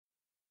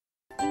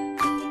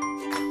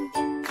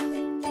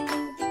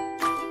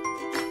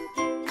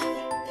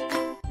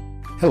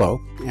Hello,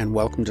 and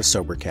welcome to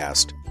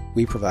Sobercast.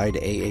 We provide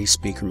AA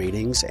speaker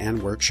meetings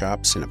and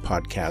workshops in a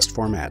podcast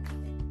format.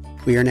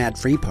 We are an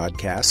ad-free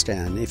podcast,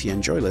 and if you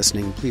enjoy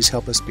listening, please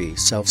help us be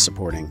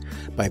self-supporting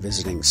by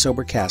visiting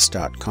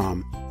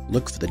Sobercast.com,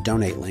 look for the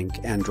donate link,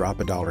 and drop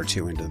 $1 or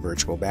 $2 into the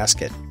virtual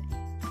basket.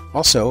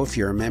 Also, if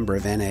you're a member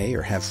of NA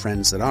or have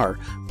friends that are,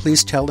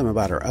 please tell them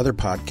about our other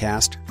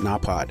podcast,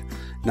 NAPOD.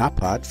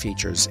 NAPOD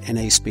features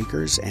NA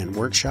speakers and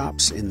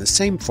workshops in the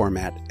same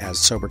format as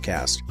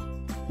Sobercast.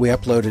 We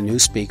upload a new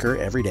speaker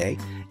every day,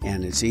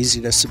 and it's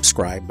easy to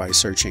subscribe by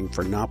searching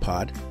for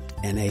NAPOD,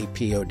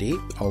 N-A-P-O-D,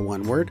 all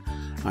one word,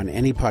 on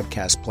any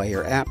podcast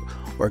player app,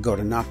 or go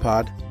to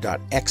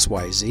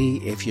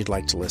napod.xyz if you'd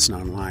like to listen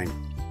online.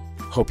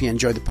 Hope you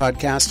enjoy the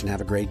podcast and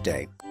have a great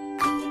day.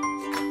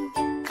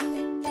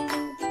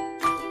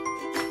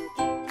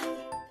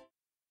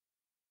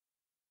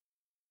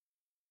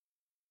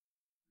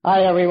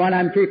 Hi everyone,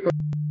 I'm Chief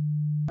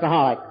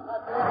Alcoholic.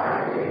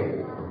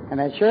 And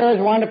it sure is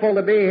wonderful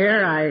to be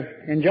here. I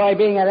enjoy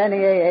being at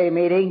any AA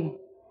meeting.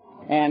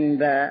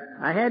 And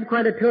I had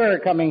quite a tour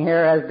coming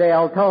here, as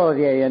Dale told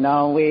you. You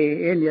know,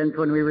 we Indians,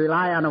 when we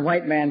rely on a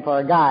white man for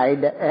a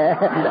guide,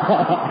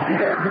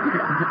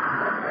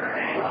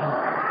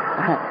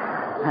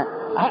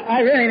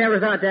 I really never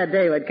thought that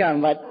day would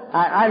come, but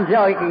I'm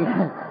joking.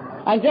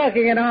 I'm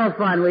joking in all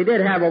fun. We did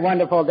have a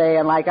wonderful day,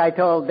 and like I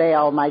told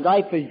Dale, my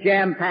life is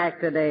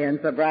jam-packed today, and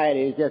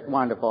sobriety is just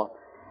wonderful.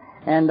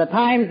 And the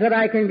times that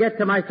I can get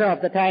to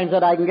myself, the times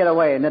that I can get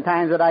away, and the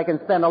times that I can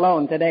spend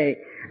alone today,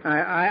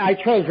 I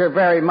treasure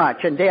very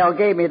much. And Dale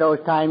gave me those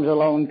times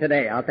alone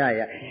today, I'll tell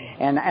you.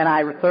 And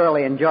I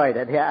thoroughly enjoyed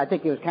it. I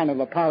think he was kind of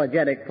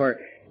apologetic for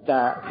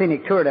the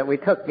scenic tour that we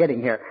took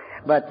getting here.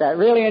 But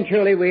really and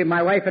truly,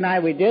 my wife and I,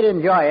 we did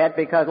enjoy it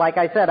because, like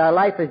I said, our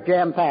life is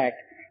jam-packed.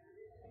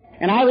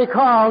 And I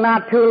recall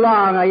not too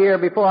long, a year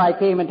before I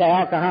came into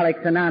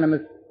Alcoholics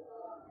Anonymous,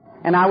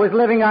 and I was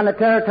living on the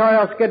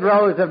territorial skid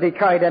rows of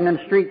Detroit and in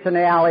the streets and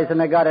the alleys and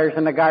the gutters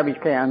and the garbage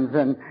cans.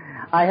 And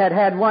I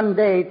had one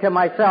day to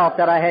myself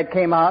that I had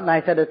came out and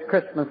I said, it's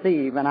Christmas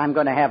Eve and I'm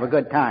going to have a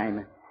good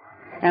time.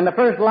 And the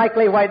first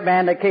likely white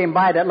man that came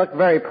by that looked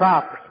very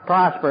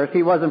prosperous,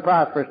 he wasn't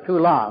prosperous too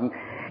long.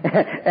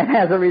 And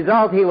as a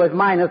result, he was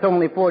minus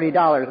only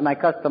 $40 and I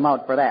cussed him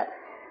out for that.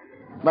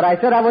 But I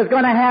said I was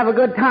going to have a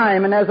good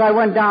time, and as I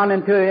went down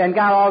and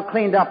got all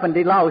cleaned up and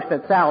deloused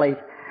at Sally's,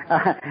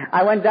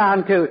 I went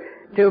down to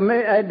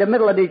the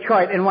middle of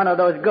Detroit in one of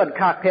those good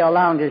cocktail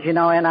lounges, you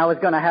know, and I was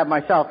going to have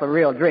myself a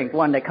real drink,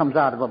 one that comes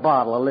out of a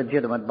bottle, a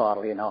legitimate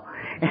bottle, you know.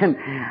 And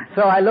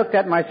so I looked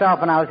at myself,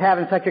 and I was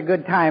having such a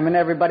good time, and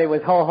everybody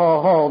was ho,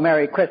 ho, ho,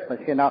 Merry Christmas,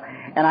 you know.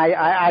 And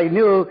I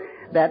knew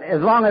that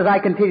as long as I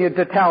continued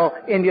to tell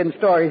Indian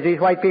stories, these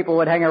white people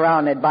would hang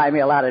around and they'd buy me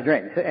a lot of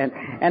drinks.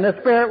 And the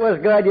spirit was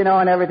good, you know,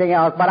 and everything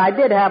else. But I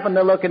did happen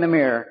to look in the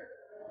mirror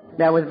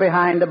that was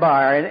behind the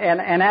bar.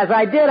 And as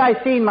I did,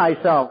 I seen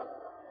myself.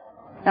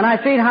 And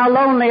I seen how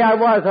lonely I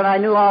was, and I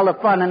knew all the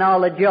fun and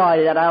all the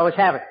joy that I was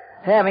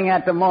having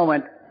at the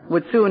moment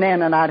would soon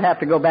end, and I'd have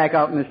to go back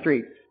out in the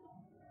streets.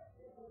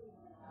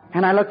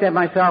 And I looked at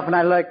myself, and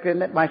I looked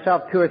at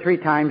myself 2 or 3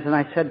 times, and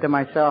I said to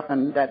myself,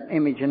 and that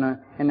image in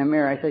the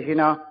mirror, I said, you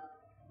know,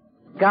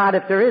 God,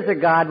 if there is a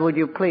God, would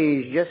you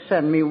please just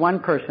send me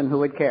one person who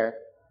would care?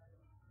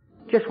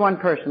 Just one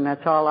person,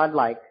 that's all I'd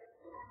like.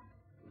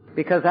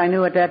 Because I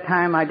knew at that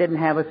time I didn't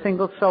have a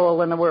single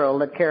soul in the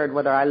world that cared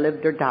whether I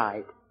lived or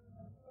died.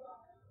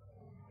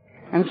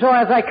 And so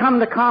as I come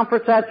to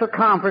conference after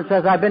conference,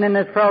 as I've been in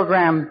this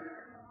program,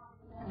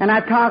 and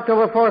I've talked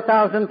over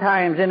 4,000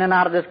 times in and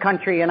out of this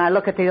country, and I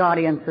look at the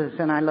audiences,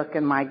 and I look,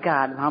 and my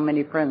God, how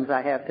many friends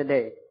I have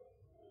today.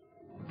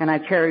 And I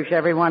cherish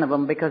every one of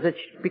them because it's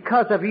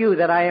because of you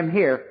that I am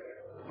here.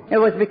 It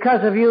was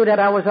because of you that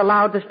I was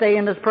allowed to stay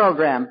in this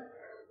program.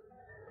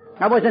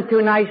 I wasn't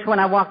too nice when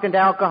I walked into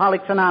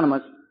Alcoholics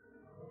Anonymous,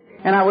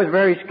 and I was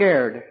very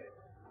scared.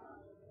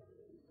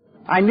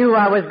 I knew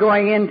I was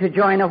going in to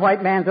join a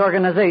white man's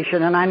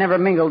organization, and I never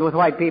mingled with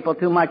white people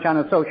too much on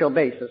a social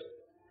basis,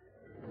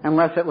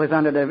 unless it was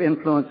under the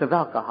influence of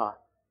alcohol.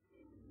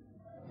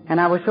 And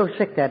I was so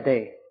sick that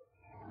day,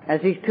 as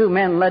these 2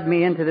 men led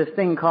me into this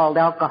thing called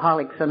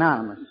Alcoholics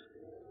Anonymous.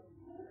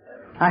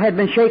 I had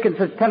been shaken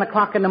since 10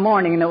 o'clock in the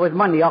morning, and it was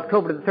Monday,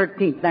 October the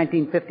 13th,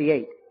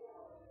 1958.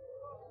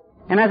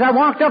 And as I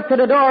walked up to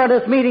the door of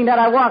this meeting that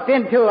I walked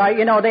into,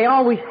 they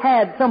always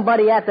had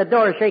somebody at the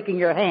door shaking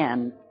your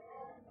hand.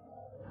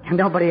 And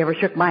nobody ever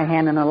shook my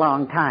hand in a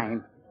long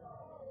time.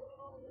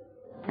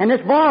 And this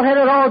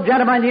bald-headed old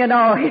gentleman, you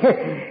know,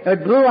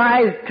 with blue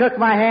eyes, took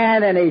my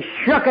hand and he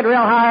shook it real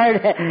hard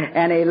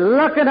and he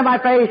looked into my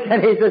face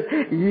and he says,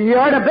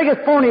 you're the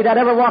biggest phony that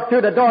ever walked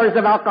through the doors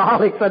of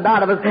Alcoholics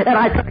Anonymous, and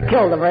I could have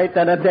killed him right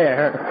then and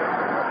there.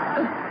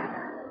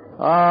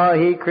 Oh,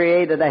 he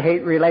created a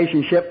hate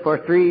relationship for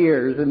 3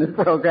 years in this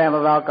program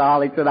of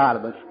Alcoholics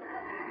Anonymous.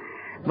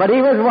 But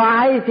he was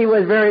wise. He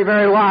was very,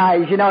 very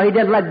wise. You know, he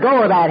didn't let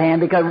go of that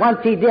hand because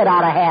once he did,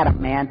 I'd have had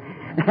him, man.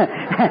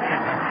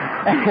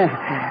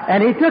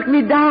 And he took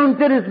me down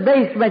to this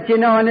basement, you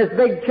know, in this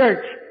big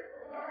church.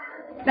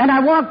 And I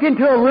walked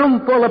into a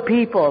room full of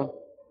people.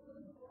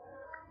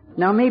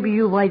 Now maybe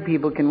you white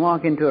people can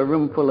walk into a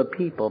room full of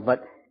people,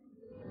 but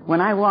when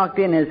I walked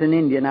in as an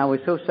Indian, I was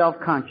so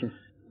self-conscious.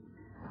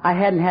 I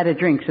hadn't had a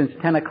drink since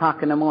 10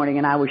 o'clock in the morning,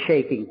 and I was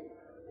shaking.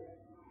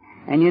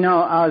 And you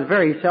know, I was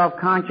very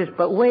self-conscious,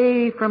 but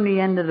way from the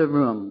end of the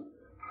room,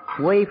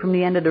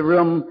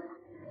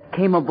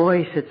 came a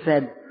voice that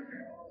said,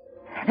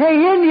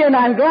 "Hey, Indian,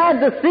 I'm glad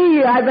to see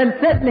you. I've been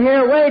sitting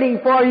here waiting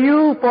for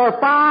you for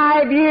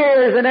 5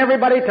 years." And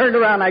everybody turned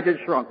around. I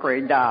just shrunk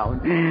right down.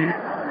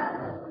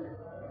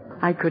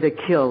 I could have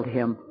killed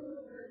him.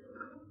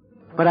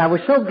 But I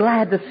was so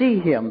glad to see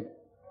him.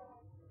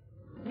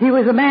 He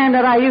was a man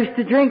that I used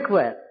to drink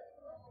with.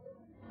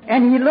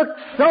 And he looked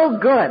so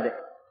good.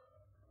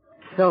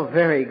 So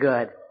very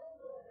good.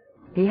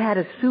 He had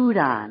a suit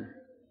on.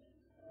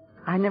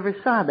 I never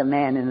saw the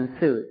man in a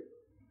suit.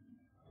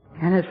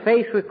 And his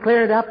face was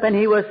cleared up and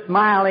he was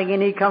smiling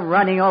and he come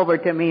running over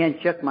to me and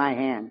shook my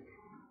hand.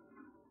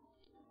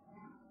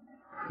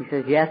 He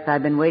says, "Yes,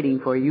 I've been waiting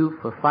for you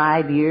for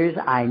 5 years.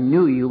 I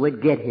knew you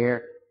would get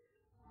here."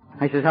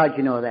 I says, "How'd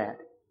you know that?"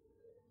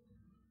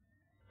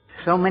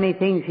 So many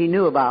things he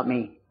knew about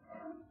me.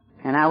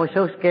 And I was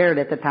so scared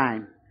at the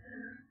time.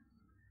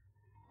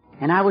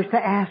 And I was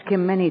to ask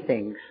him many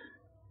things.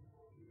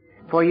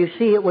 For you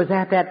see, it was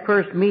at that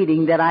first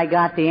meeting that I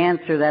got the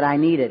answer that I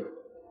needed.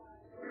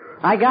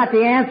 I got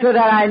the answer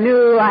that I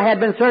knew I had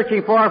been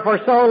searching for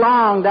so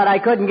long that I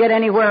couldn't get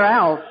anywhere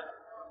else.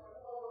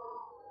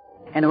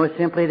 And it was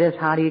simply this: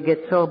 how do you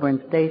get sober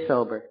and stay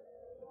sober?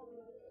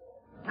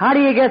 How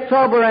do you get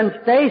sober and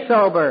stay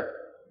sober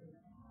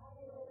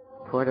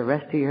for the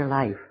rest of your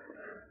life?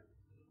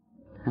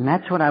 And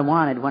that's what I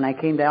wanted when I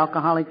came to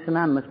Alcoholics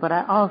Anonymous. But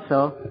I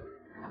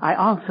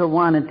also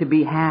wanted to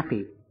be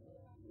happy.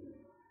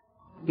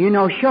 You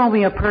know, show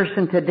me a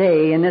person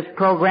today in this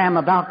program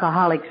of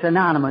Alcoholics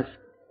Anonymous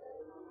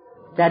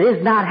that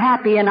is not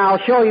happy, and I'll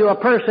show you a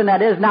person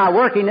that is not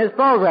working this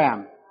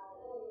program.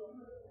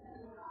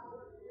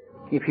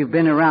 If you've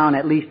been around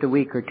at least a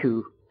week or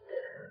two.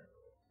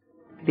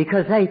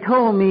 Because they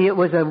told me it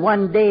was a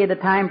one day at a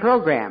time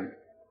program.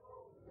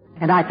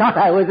 And I thought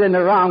I was in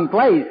the wrong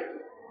place.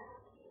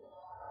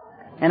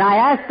 And I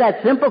asked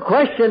that simple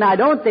question. I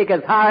don't think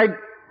it's hard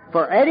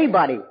for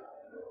anybody,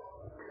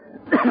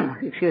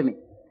 excuse me,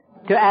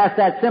 to ask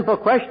that simple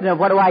question of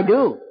what do I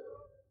do?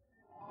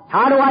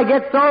 How do I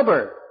get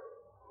sober?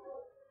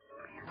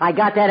 I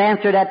got that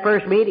answer that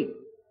first meeting.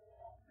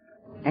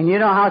 And you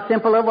know how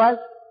simple it was?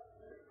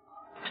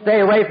 Stay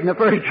away from the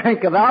first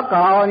drink of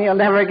alcohol and you'll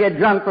never get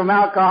drunk from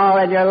alcohol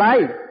in your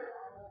life.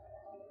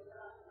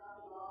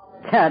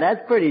 Yeah,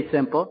 that's pretty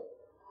simple.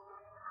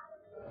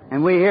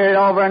 And we hear it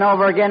over and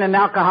over again in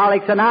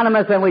Alcoholics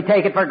Anonymous and we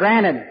take it for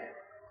granted.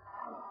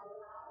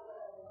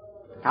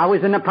 I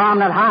was in the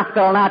Prominent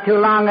Hospital not too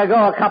long ago,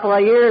 a couple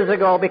of years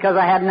ago, because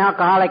I had an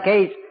alcoholic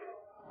case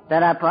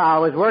that I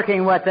was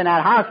working with in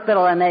that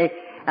hospital, and a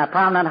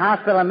Prominent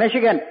Hospital in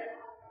Michigan.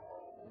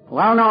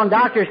 Well-known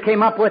doctors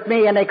came up with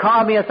me and they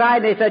called me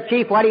aside and they said,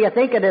 "Chief, what do you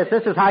think of this?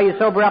 This is how you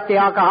sober up the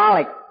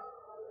alcoholic."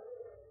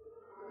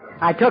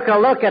 I took a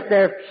look at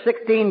their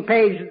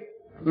 16-page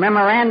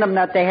memorandum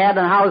that they had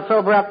on how to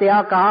sober up the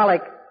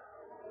alcoholic.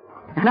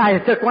 And I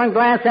took one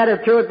glance at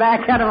it, threw it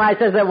back at him, and I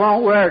says, "It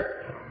won't work."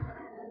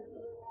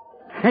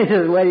 He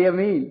says, "What do you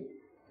mean?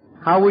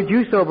 How would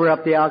you sober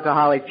up the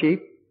alcoholic,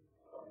 Chief?"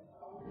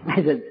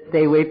 I said,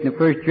 "Stay away from the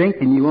first drink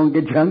and you won't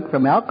get drunk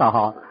from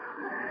alcohol."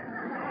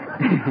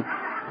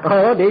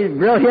 Oh, these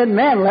brilliant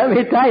men, let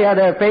me tell you,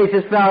 their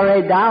faces fell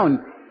right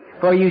down.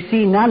 For you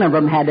see, none of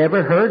them had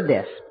ever heard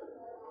this.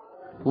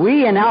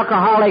 We in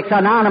Alcoholics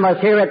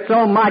Anonymous hear it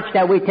so much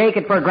that we take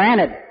it for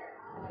granted.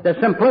 The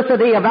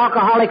simplicity of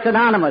Alcoholics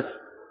Anonymous.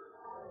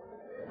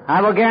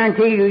 I will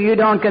guarantee you, you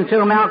don't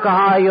consume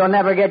alcohol, you'll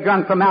never get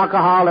drunk from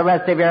alcohol the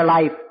rest of your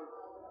life.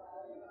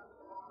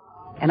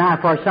 And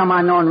for some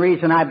unknown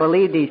reason, I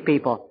believe these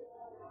people.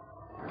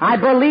 I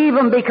believe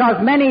them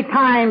because many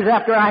times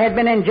after I had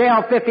been in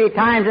jail 50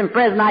 times in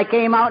prison, I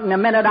came out and the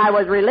minute I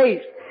was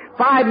released,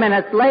 5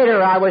 minutes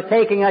later I was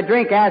taking a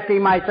drink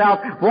asking myself,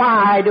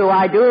 why do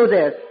I do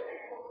this?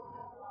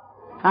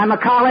 I'm a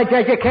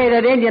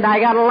college-educated Indian.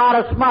 I got a lot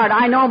of smart.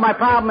 I know my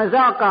problem is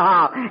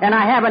alcohol, and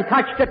I haven't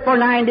touched it for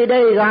 90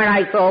 days. Aren't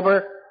I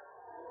sober?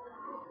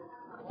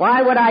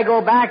 Why would I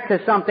go back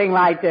to something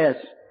like this?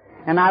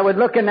 And I would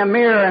look in the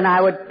mirror and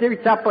I would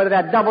reach up with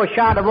that double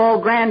shot of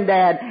old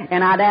granddad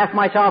and I'd ask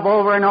myself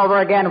over and over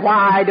again,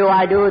 why do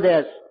I do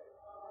this?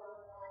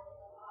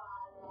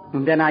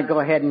 And then I'd go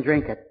ahead and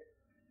drink it,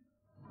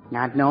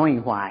 not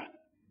knowing why.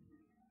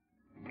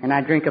 And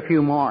I'd drink a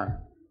few more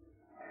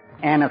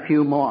and a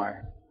few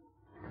more.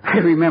 I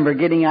remember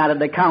getting out of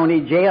the county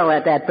jail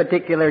at that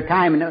particular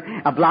time,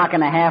 and a block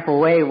and a half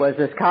away was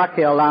this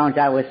cocktail lounge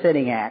I was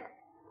sitting at.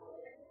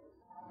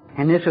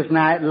 And this was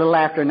a little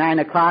after 9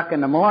 o'clock in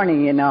the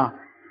morning, you know.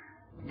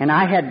 And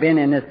I had been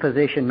in this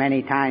position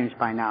many times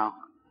by now.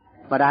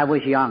 But I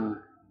was young.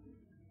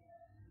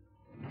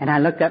 And I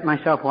looked at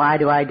myself, why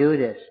do I do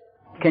this?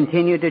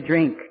 Continue to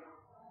drink.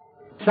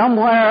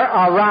 somewhere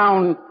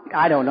around,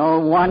 I don't know,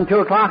 1, 2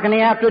 o'clock in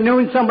the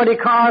afternoon, somebody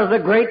caused a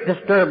great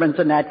disturbance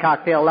in that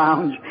cocktail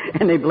lounge,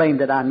 and they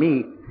blamed it on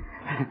me.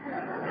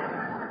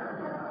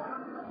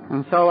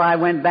 And so I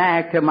went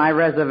back to my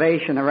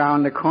reservation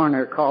around the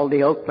corner called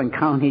the Oakland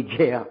County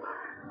Jail.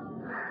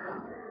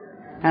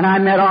 And I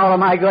met all of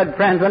my good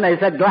friends and they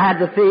said, "Glad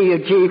to see you,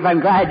 Chief. I'm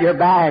glad you're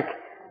back."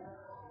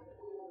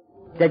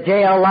 The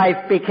jail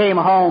life became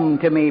home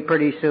to me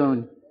pretty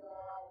soon.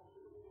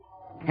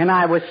 And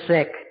I was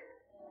sick.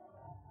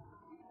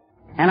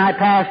 And I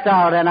passed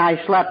out and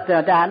I slept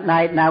that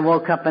night and I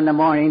woke up in the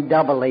morning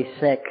doubly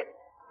sick.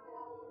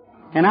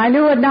 And I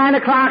knew at 9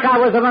 o'clock I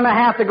was going to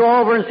have to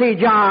go over and see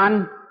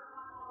John.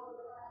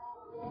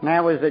 And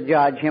that was the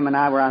judge. Him and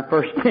I were on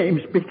first name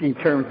speaking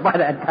terms by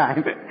that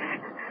time.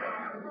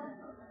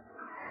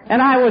 And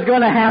I was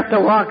going to have to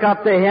walk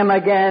up to him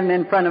again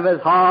in front of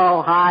his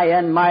tall, high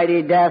and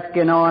mighty desk,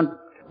 and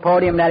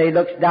podium that he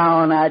looks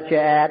down at you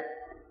at.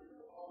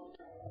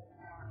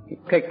 He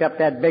picked up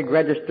that big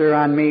register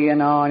on me,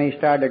 and he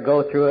started to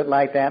go through it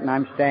like that, and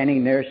I'm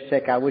standing there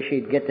sick. I wish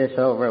he'd get this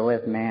over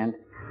with, man.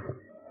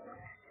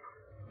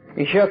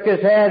 He shook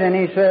his head and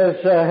he says,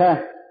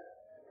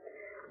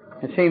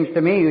 "It seems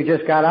to me you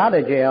just got out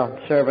of jail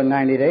serving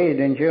 90 days,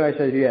 didn't you?" I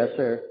says, "Yes,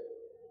 sir."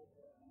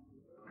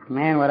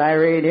 "Man, what I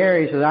read here,"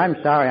 he says,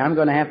 "I'm sorry, I'm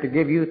going to have to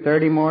give you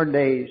 30 more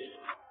days."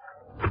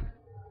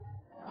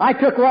 I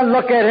took one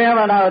look at him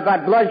and I was my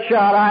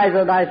bloodshot eyes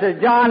and I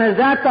said, "John, is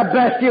that the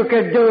best you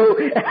could do?"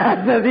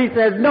 He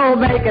says, "No,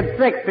 make it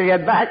 60,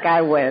 and back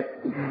I went.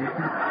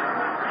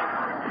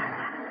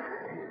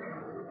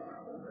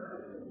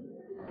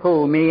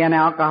 Who, me, an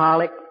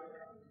alcoholic?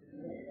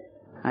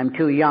 I'm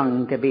too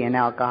young to be an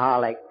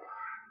alcoholic.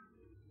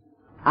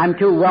 I'm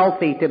too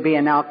wealthy to be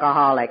an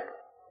alcoholic.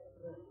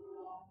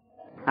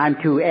 I'm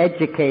too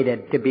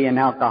educated to be an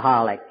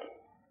alcoholic.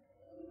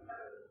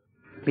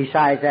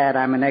 Besides that,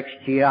 I'm an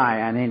ex-GI.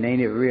 I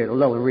need a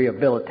little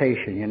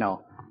rehabilitation,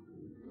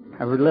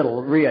 a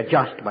little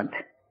readjustment.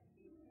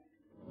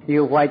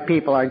 You white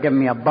people are giving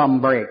me a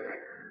bum break.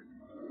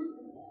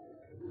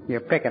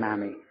 You're picking on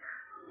me."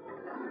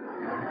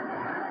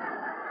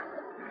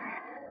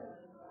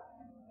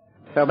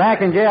 So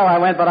back in jail I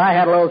went, but I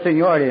had a little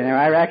seniority in there.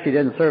 I actually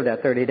didn't serve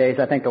that 30 days.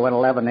 I think I went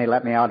 11, they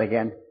let me out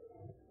again.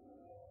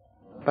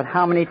 But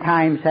how many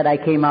times had I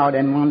came out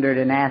and wondered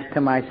and asked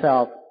to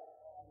myself,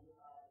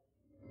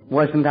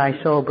 wasn't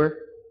I sober?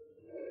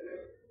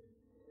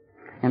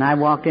 And I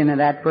walked into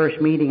that first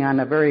meeting on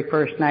the very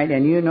first night,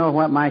 and you know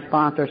what my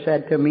sponsor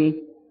said to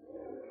me?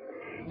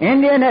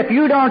 "Indian, if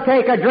you don't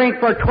take a drink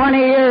for 20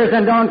 years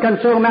and don't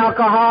consume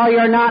alcohol,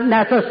 you're not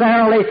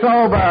necessarily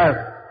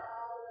sober."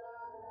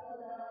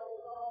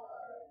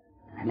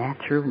 And that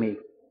threw me.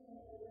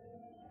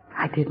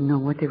 I didn't know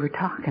what they were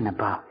talking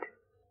about.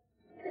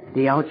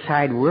 The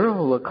outside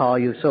world will call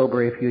you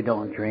sober if you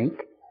don't drink.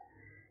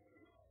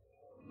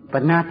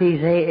 But not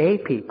these AA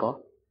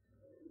people.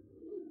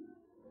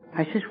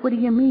 I says, "What do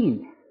you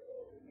mean?"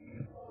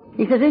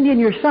 He says, "Indian,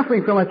 you're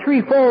suffering from a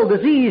threefold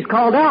disease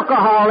called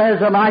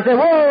alcoholism." I said,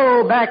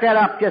 "Whoa, back that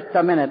up just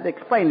a minute.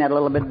 Explain that a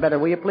little bit better,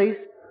 will you please?"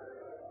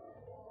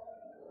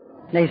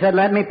 They said,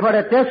 "Let me put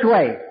it this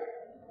way.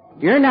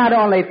 You're not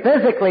only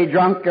physically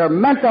drunk, you're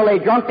mentally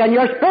drunk, and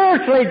you're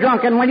spiritually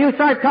drunk. And when you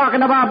start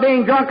talking about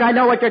being drunk, I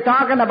know what you're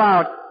talking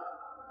about.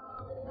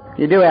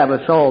 You do have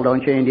a soul,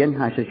 don't you,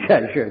 Indian?" I said,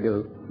 "Yeah, I sure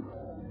do."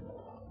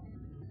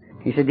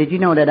 He said, "Did you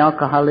know that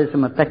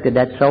alcoholism affected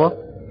that soul?"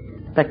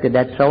 "Affected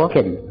that soul?"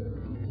 "Kidding."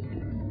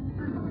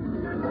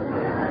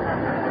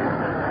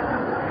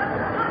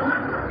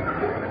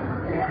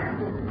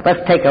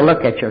 Let's take a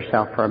look at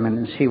yourself for a minute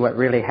and see what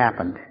really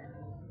happened.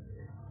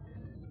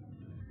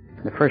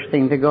 The first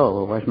thing to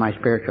go was my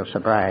spiritual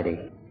sobriety.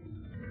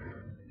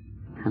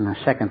 And the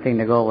second thing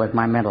to go was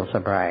my mental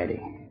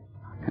sobriety.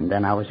 And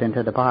then I was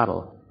into the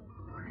bottle.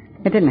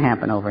 It didn't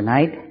happen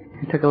overnight.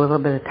 It took a little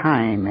bit of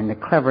time, and the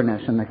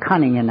cleverness and the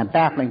cunning and the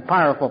baffling,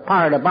 powerful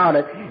part about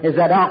it is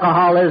that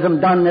alcoholism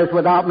done this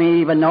without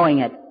me even knowing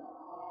it.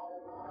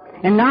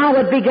 And now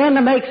it began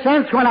to make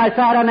sense when I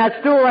sat on that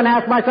stool and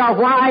asked myself,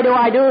 why do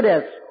I do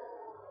this?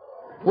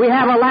 We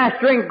have a last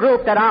drink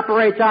group that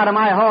operates out of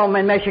my home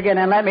in Michigan,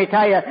 and let me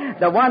tell you,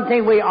 the one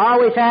thing we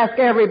always ask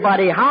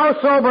everybody, how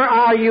sober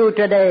are you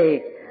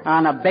today?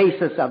 On a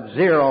basis of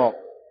 0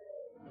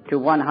 to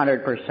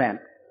 100%.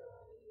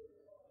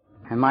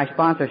 And my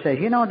sponsor says,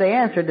 the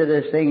answer to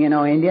this thing,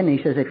 Indian,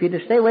 he says, if you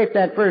just stay away from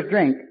that first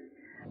drink,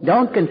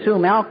 don't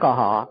consume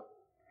alcohol.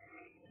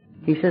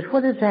 He says,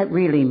 what does that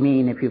really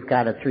mean if you've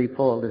got a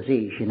threefold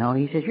disease, He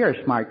says, you're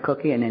a smart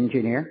cookie, an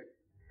engineer.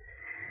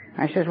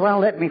 I says, well,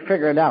 let me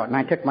figure it out. And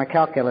I took my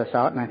calculus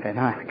out, and I said,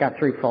 I got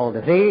threefold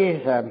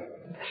disease.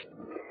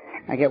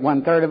 I get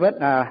 1/3 of it.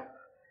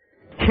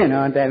 You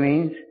know what that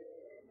means?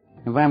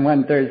 If I'm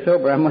 1/3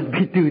 sober, I must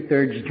be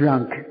 2/3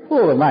 drunk.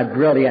 Oh, am I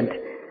brilliant.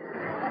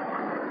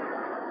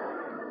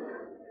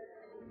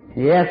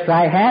 Yes,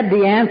 I had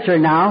the answer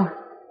now.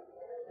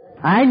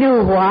 I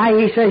knew why.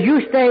 He says,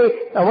 you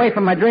stay away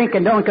from a drink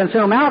and don't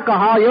consume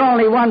alcohol, you're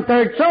only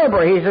 1/3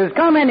 sober. He says,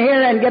 come in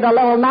here and get a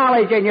little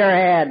knowledge in your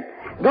head.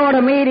 Go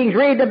to meetings,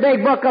 read the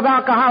big book of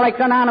Alcoholics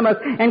Anonymous,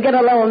 and get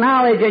a little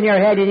knowledge in your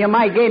head, and you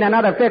might gain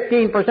another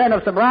 15%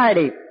 of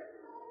sobriety.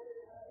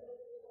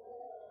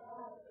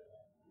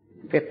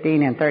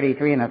 15 and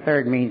 33 and a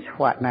third means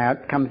what? Now,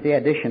 it comes the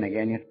addition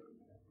again.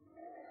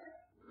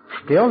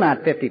 Still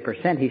not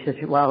 50%. He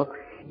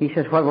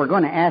says, what we're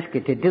going to ask you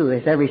to do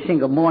is every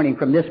single morning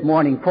from this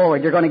morning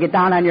forward, you're going to get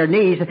down on your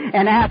knees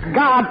and ask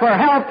God for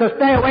help to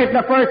stay away from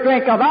the first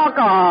drink of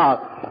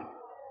alcohol.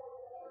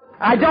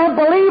 I don't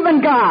believe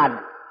in God.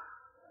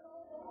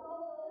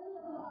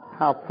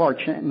 How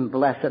fortunate and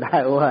blessed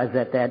I was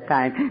at that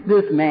time.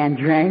 This man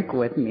drank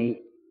with me.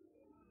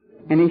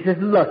 And he says,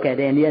 look at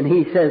Indian.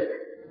 He says,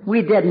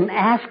 we didn't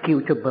ask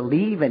you to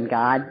believe in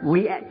God.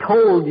 We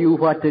told you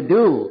what to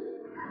do.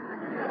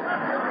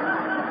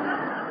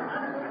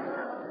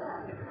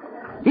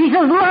 He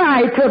says,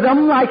 lie to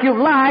them like you've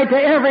lied to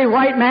every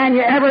white man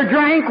you ever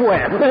drank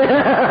with.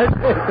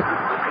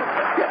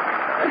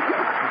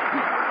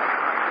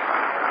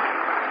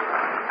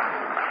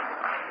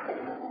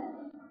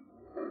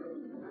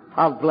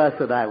 How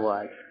blessed I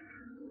was.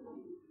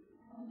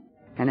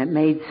 And it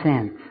made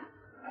sense.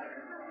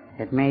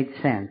 It made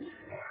sense.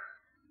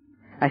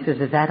 I says,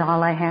 is that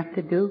all I have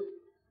to do?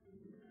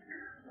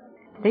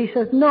 He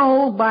says,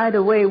 no, by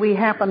the way, we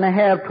happen to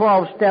have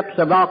 12 steps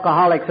of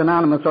Alcoholics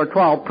Anonymous, or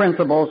 12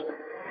 principles,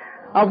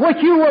 of which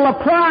you will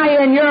apply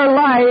in your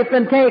life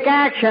and take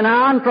action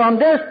on from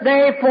this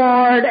day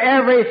forward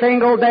every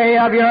single day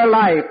of your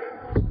life.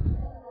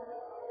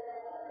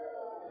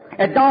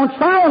 It don't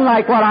sound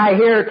like what I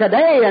hear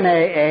today in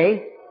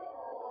AA.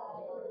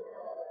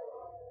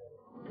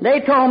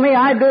 They told me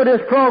I do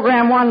this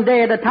program one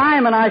day at a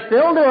time, and I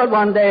still do it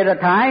one day at a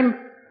time.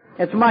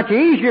 It's much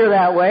easier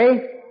that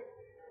way.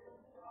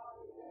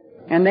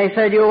 And they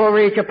said you will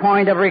reach a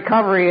point of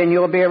recovery and you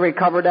will be a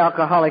recovered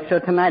alcoholic. So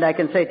tonight I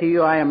can say to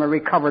you I am a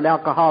recovered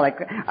alcoholic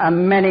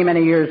many,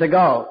 many years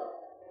ago.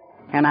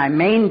 And I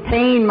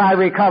maintain my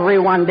recovery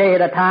one day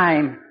at a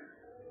time.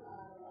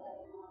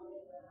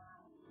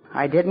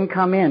 I didn't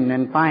come in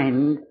and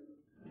find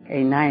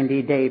a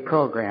 90-day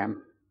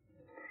program.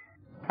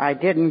 I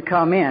didn't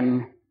come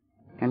in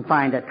and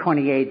find a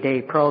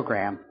 28-day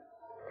program.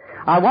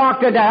 I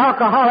walked into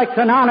Alcoholics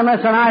Anonymous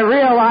and I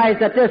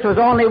realized that this was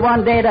only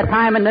one day at a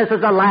time and this is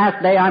the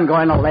last day I'm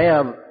going to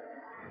live.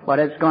 But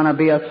it's going to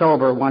be a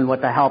sober one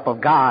with the help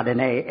of God in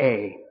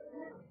AA.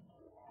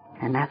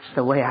 And that's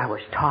the way I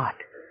was taught.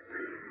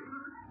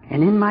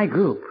 And in my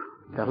group,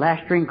 the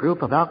last drink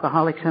group of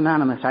Alcoholics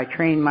Anonymous, I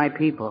trained my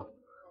people.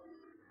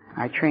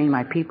 I trained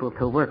my people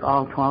to work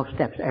all 12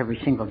 steps every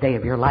single day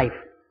of your life.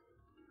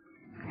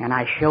 And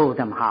I show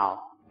them how.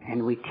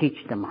 And we teach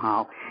them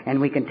how. And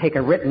we can take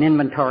a written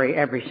inventory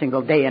every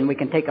single day. And we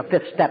can take a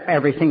 5th step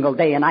every single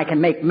day. And I can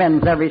make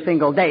amends every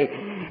single day.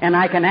 And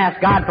I can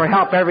ask God for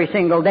help every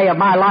single day of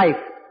my life.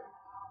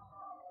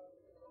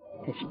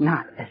 It's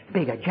not as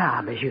big a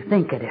job as you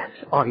think it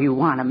is. Or you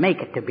want to make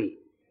it to be.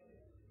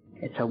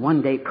 It's a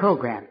one-day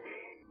program.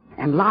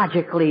 And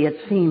logically it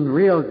seemed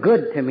real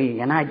good to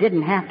me. And I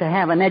didn't have to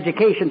have an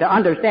education to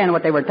understand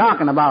what they were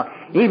talking about.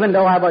 Even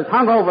though I was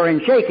hungover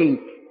and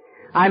shaking.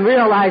 I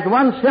realized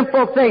one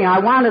simple thing. I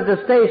wanted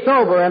to stay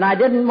sober and I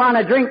didn't want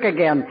to drink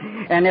again.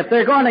 And if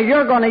you're going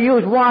to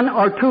use 1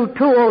 or 2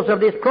 tools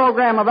of this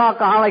program of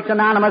Alcoholics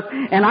Anonymous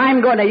and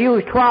I'm going to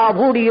use 12,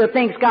 who do you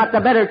think's got the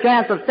better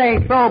chance of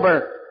staying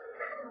sober?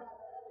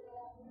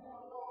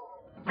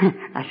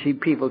 I see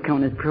people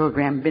come to this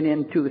program, been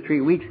in 2 or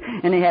 3 weeks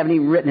and they haven't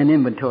even written an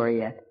inventory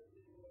yet.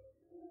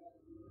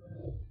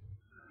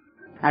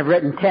 I've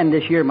written 10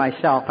 this year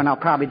myself and I'll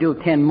probably do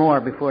 10 more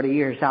before the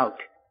year's out.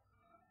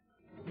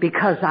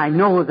 Because I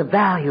know the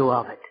value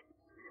of it.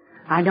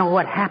 I know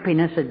what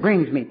happiness it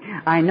brings me.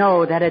 I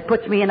know that it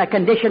puts me in a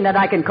condition that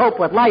I can cope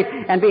with life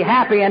and be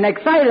happy and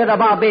excited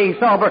about being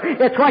sober.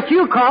 It's what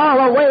you call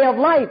a way of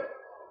life.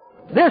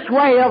 This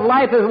way of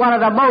life is one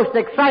of the most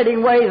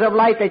exciting ways of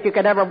life that you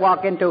could ever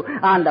walk into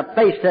on the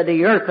face of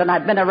the earth. And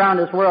I've been around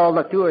this world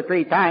 2 or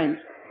 3 times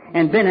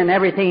and been in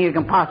everything you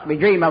can possibly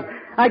dream of.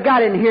 I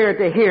got in here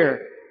to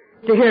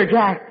hear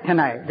Jack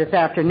tonight, this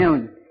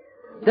afternoon,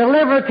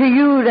 deliver to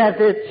you that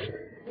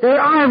there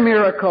are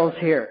miracles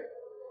here.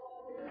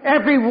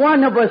 Every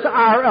one of us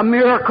are a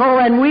miracle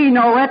and we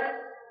know it.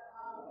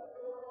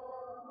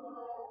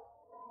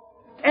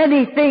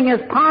 Anything is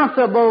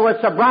possible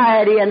with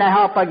sobriety and the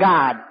help of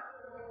God.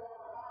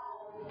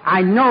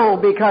 I know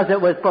because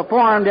it was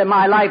performed in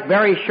my life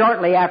very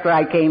shortly after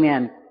I came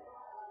in.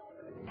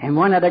 And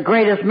one of the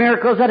greatest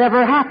miracles that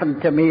ever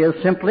happened to me is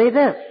simply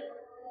this.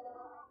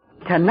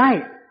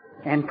 Tonight,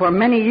 and for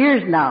many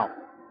years now,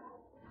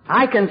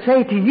 I can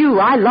say to you,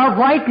 I love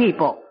white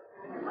people.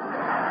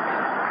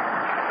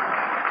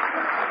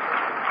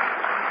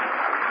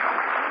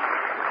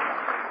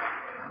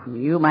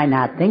 You might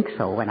not think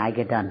so when I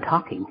get done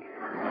talking.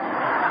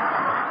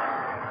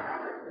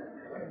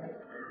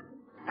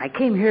 I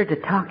came here to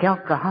talk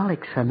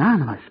Alcoholics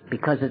Anonymous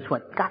because it's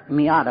what got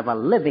me out of a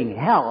living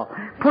hell,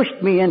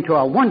 pushed me into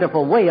a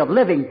wonderful way of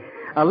living,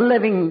 a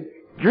living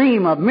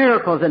dream of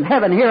miracles in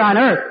heaven here on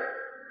earth.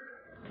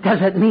 Does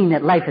it mean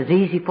that life is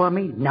easy for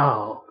me?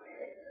 No.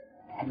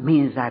 It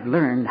means I've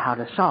learned how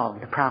to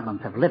solve the problems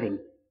of living.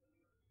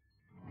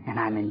 And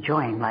I'm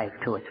enjoying life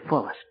to its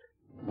fullest,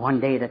 one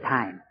day at a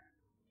time.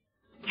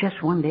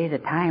 Just one day at a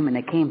time, and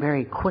it came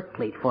very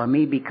quickly for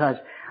me because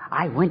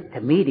I went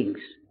to meetings.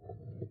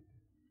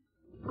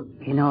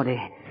 You know,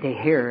 they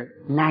hear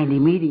 90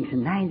 meetings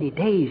in 90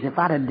 days. If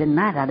I'd have done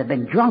that, I'd have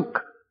been drunk.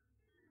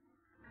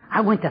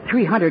 I went to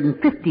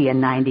 350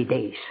 in 90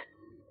 days.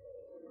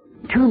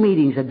 2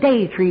 meetings a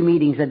day, 3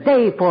 meetings a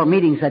day, 4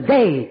 meetings a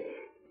day.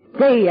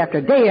 Day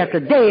after day after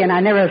day, and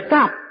I never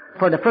stopped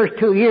for the first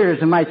 2 years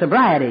of my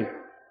sobriety.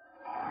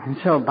 And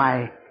so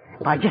by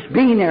just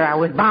being there, I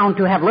was bound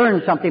to have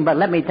learned something, but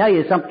let me tell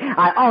you something,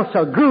 I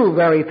also grew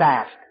very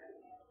fast.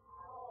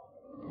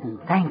 And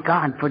thank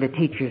God for the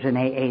teachers in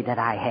AA that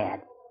I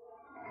had.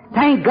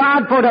 Thank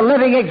God for the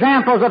living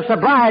examples of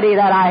sobriety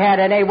that I had,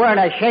 and they weren't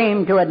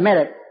ashamed to admit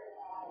it.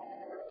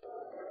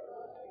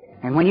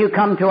 And when you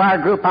come to our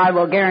group, I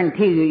will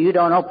guarantee you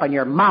don't open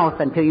your mouth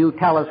until you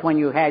tell us when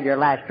you had your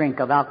last drink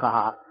of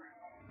alcohol.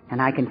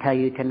 And I can tell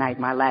you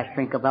tonight my last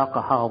drink of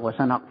alcohol was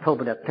on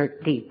October the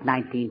 13th,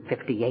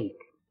 1958.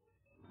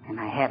 And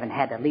I haven't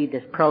had to lead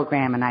this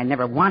program, and I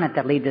never wanted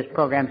to lead this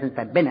program since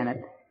I've been in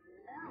it.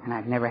 And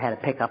I've never had to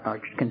pick up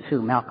or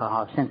consume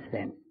alcohol since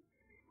then.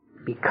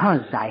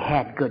 Because I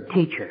had good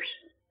teachers.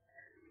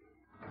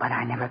 But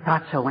I never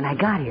thought so when I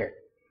got here.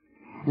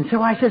 And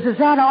so I says, is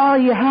that all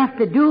you have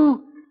to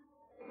do?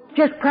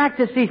 Just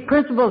practice these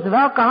principles of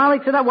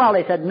Alcoholics? Well,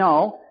 they said,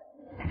 no.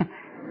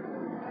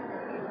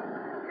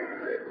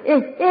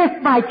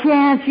 If by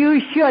chance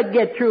you should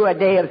get through a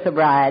day of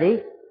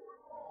sobriety,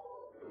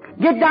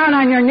 get down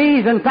on your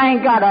knees and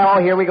thank God. Oh,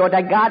 here we go with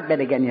that God bit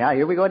again,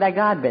 Here we go with that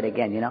God bit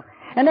again,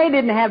 And they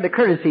didn't have the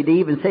courtesy to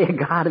even say a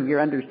God of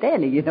your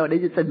understanding, They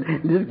just said,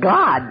 this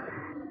God.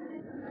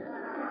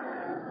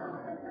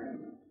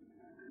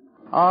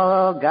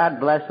 Oh, God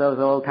bless those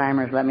old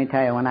timers. Let me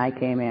tell you, when I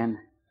came in,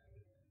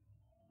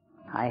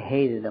 I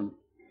hated them.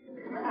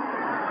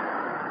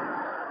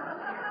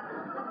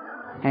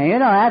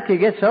 And after you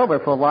get sober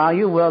for a while,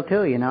 you will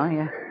too, You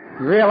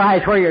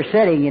realize where you're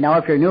sitting,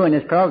 if you're new in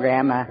this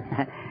program.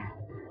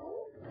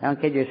 Don't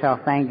kid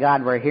yourself. Thank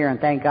God we're here, and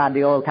thank God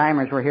the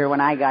old-timers were here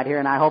when I got here,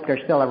 and I hope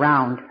they're still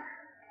around.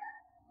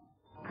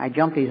 I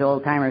jump these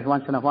old-timers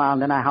once in a while,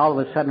 and then I all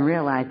of a sudden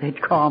realize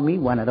they'd call me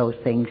one of those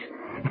things.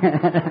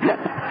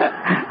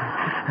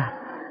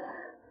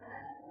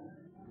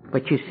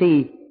 But you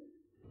see,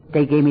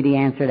 they gave me the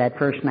answer that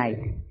first night.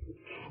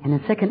 And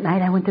the second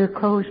night I went to a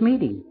closed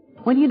meeting.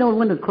 When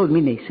when the closed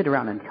meeting, they sit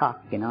around and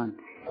talk, and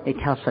they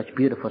tell such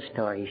beautiful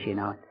stories,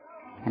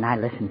 And I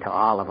listen to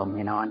all of them,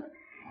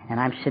 and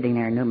I'm sitting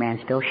there, a new man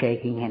still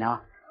shaking,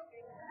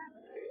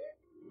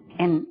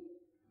 And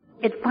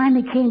it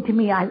finally came to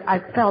me, I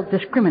felt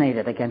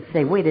discriminated against.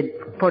 They waited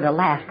for the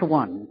last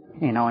one,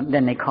 and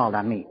then they called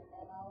on me.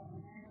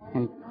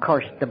 And of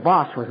course, the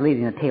boss was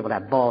leading the table,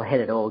 that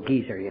bald-headed old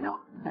geezer,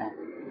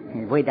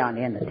 way down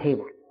the end of the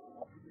table.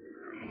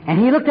 And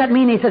he looked at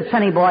me and he said,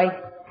 Sonny boy.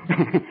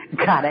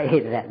 God, I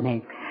hated that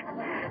name.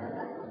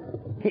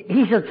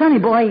 He said, Sonny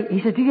boy,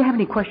 he said, do you have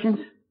any questions?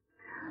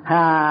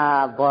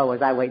 Ah, boy,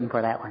 was I waiting for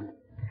that one.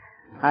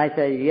 I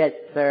said, yes,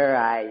 sir,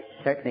 I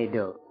certainly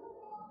do.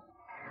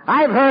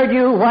 I've heard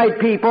you white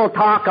people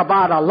talk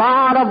about a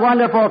lot of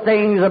wonderful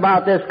things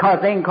about this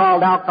thing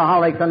called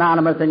Alcoholics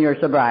Anonymous and your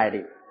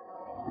sobriety.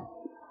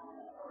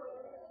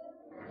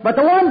 But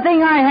the one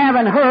thing I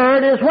haven't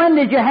heard is, when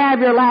did you have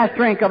your last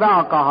drink of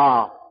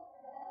alcohol?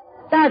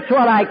 That's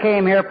what I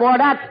came here for.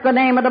 That's the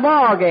name of the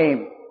ball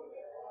game.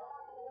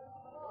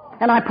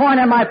 And I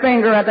pointed my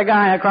finger at the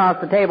guy across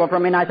the table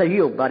from me, and I said,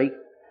 you, buddy,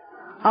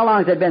 how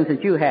long has it been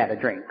since you had a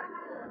drink?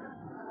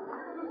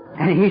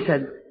 And he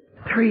said,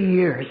 3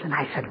 years. And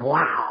I said,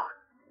 wow.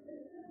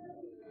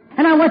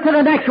 And I went to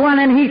the next one,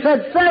 and he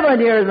said, 7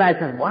 years. And I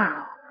said,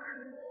 wow.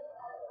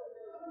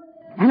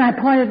 And I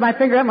pointed my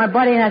finger at my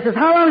buddy, and I said,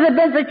 how long has it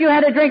been since you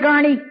had a drink,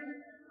 Arnie?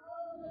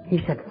 He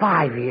said,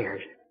 5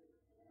 years.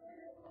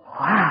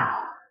 Wow.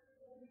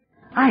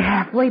 I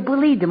halfway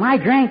believed him. I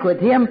drank with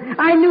him.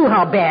 I knew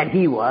how bad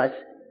he was.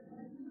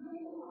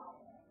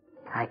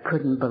 I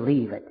couldn't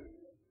believe it.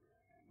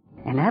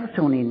 And that's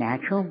only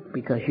natural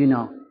because,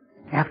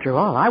 after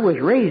all, I was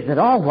raised that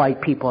all white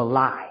people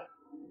lie.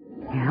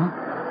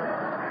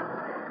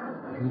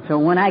 And so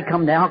when I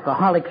come to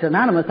Alcoholics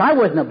Anonymous, I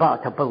wasn't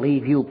about to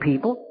believe you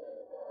people.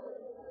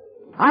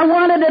 I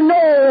wanted to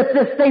know if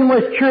this thing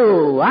was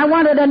true. I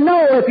wanted to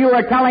know if you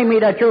were telling me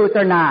the truth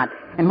or not.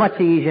 And what's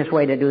the easiest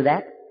way to do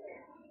that?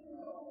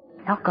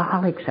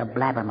 Alcoholics are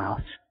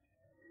blabbermouths.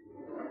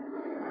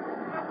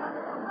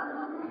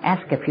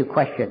 Ask a few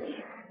questions.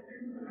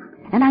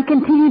 And I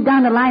continued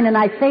down the line, and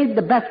I saved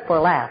the best for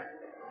last.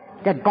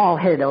 That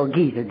bald-headed old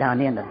geezer down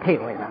the end of the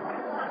table.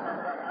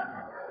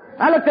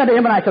 I looked at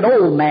him and I said,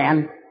 old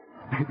man.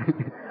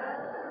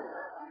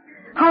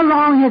 How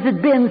long has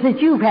it been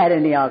since you've had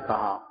any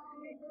alcohol?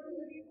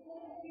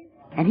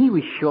 And he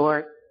was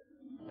short,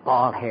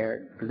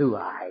 bald-haired,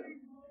 blue-eyed.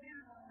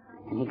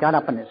 And he got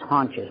up on his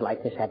haunches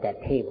like this at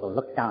that table,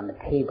 looked down the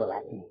table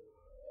at me.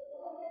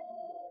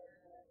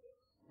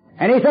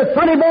 And he said,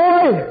 "Sonny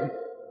boy,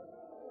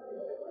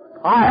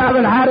 I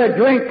haven't had a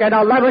drink in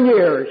 11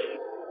 years.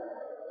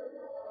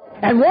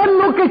 And one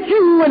look at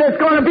you and it's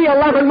going to be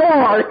 11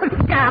 more.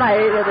 God, I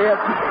hated it.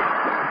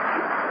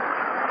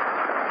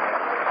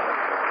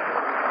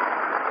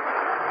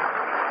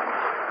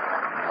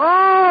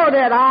 Oh,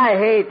 did I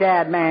hate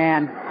that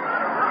man.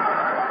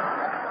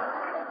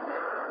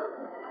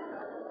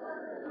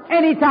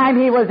 Anytime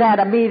he was at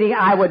a meeting,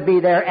 I would be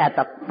there at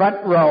the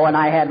front row, and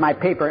I had my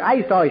paper. I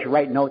used to always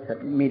write notes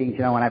at meetings,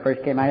 when I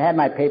first came. I had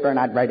my paper, and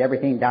I'd write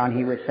everything down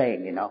he was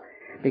saying,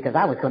 because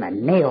I was going to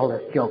nail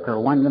this joker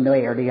one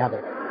way or the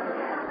other.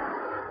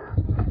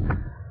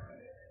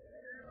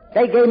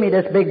 They gave me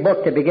this big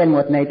book to begin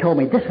with, and they told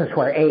me, this is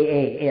where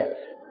AA is.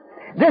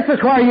 This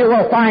is where you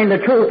will find the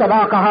truth of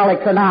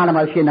Alcoholics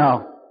Anonymous,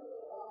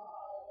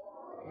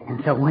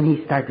 And so when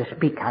he started to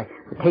speak, I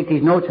would take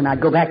these notes, and I'd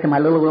go back to my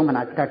little room, and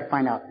I'd start to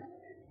find out.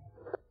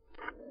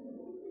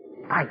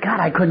 My God,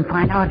 I couldn't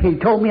find out if he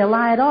told me a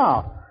lie at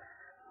all.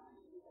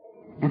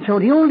 And so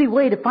the only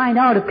way to find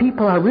out if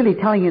people are really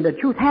telling you the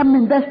truth, have them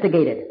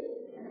investigated.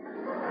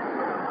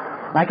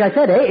 Like I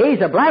said, AA's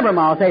a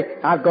blabbermouth.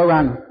 I'll go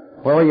around,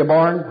 where were you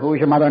born? Who was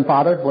your mother and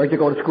father? Where'd you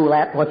go to school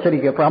at? What city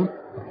you from?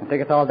 I took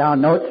it all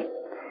down notes.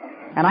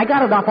 And I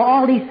got it off of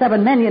all these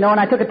 7 men, and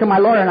I took it to my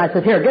lawyer, and I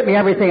said, here, get me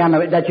everything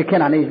that you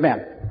can on these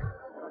men.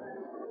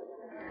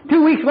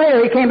 2 weeks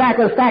later, he came back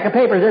with a stack of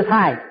papers this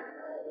high.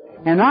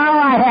 And now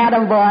I had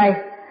them, boy.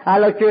 I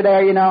looked through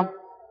there,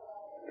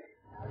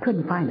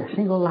 Couldn't find a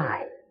single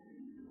lie.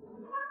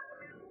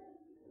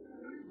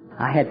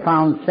 I had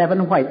found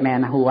 7 white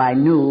men who I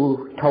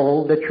knew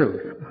told the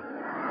truth.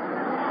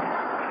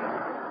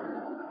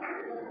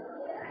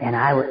 And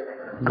I was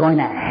going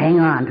to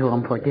hang on to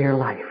them for dear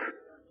life.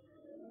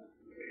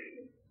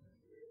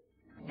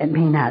 It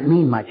may not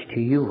mean much to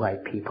you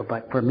white people,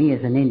 but for me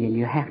as an Indian,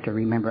 you have to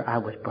remember I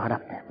was brought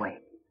up that way.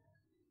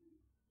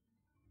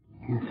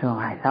 And so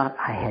I thought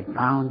I had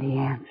found the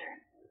answer.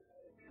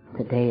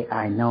 Today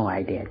I know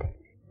I did.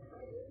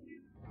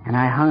 And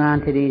I hung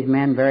on to these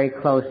men very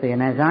closely.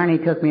 And as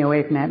Arnie took me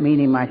away from that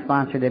meeting, my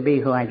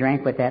sponsor-to-be, who I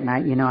drank with that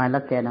night, I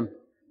looked at him.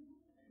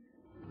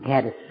 He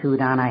had a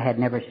suit on. I had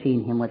never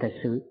seen him with a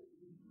suit.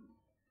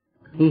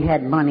 He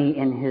had money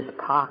in his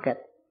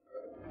pocket.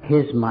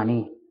 His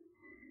money.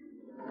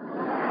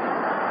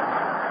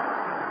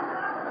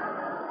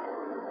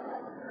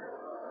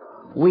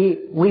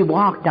 We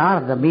walked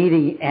out of the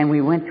meeting and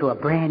we went to a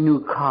brand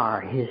new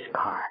car, his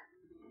car.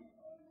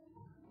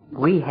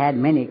 We had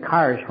many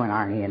cars when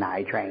Arnie and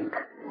I drank.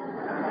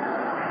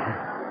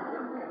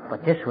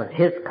 But this was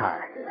his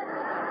car.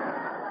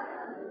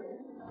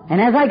 And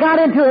as I got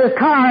into his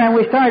car and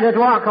we started to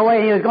walk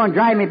away, he was going to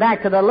drive me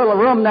back to the little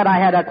room that I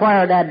had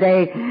acquired that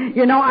day.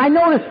 I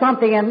noticed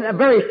something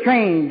very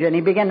strange, and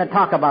he began to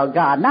talk about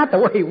God. Not the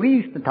way we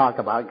used to talk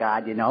about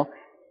God,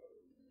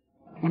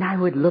 And I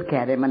would look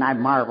at him and I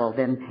marveled,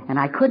 and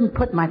I couldn't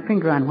put my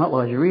finger on what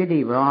was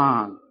really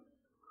wrong.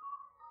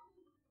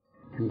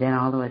 And then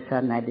all of a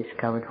sudden I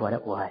discovered what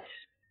it was.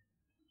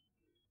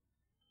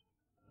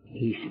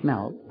 He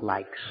smelled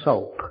like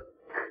soap.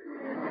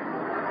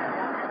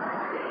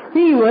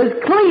 He was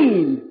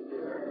clean.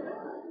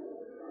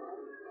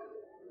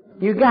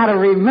 You gotta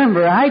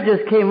remember, I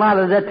just came out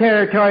of the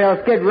territorial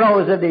Skid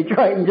Rows of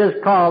Detroit and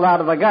just crawled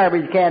out of a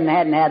garbage can and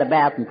hadn't had a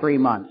bath in 3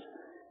 months.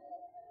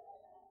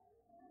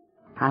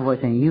 I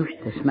wasn't used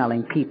to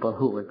smelling people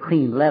who were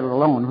clean, let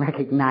alone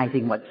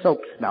recognizing what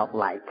soap smelled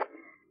like.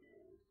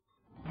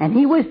 And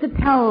he was to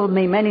tell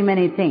me many,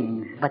 many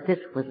things, but this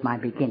was my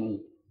beginning.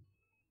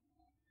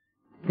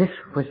 This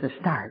was the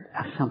start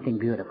of something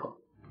beautiful,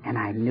 and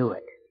I knew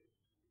it.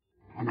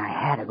 And I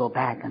had to go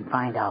back and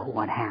find out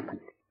what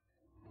happened.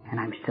 And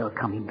I'm still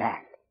coming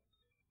back.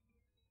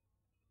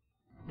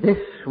 This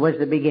was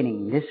the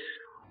beginning.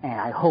 And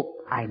I hope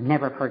I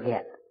never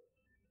forget.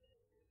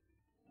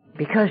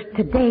 Because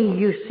today,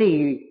 you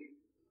see,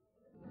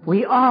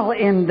 we all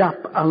end up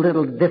a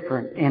little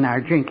different in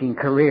our drinking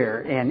career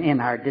and in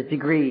our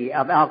degree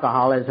of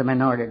alcoholism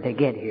in order to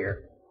get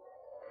here.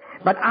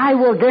 But I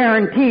will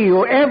guarantee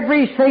you,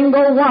 every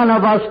single one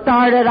of us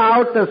started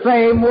out the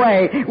same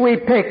way. We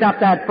picked up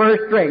that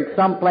first drink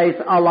someplace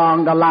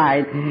along the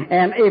line.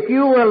 And if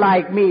you were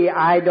like me,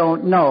 I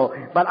don't know.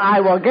 But I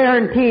will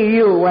guarantee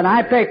you, when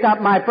I picked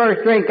up my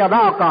first drink of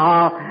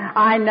alcohol,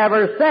 I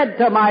never said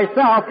to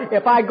myself,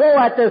 if I go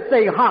at this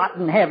thing hot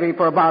and heavy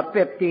for about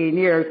 15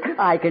 years,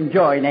 I can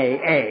join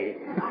AA.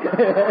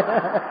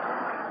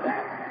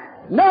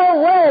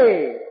 No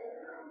way!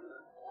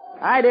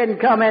 I didn't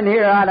come in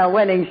here on a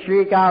winning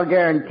streak, I'll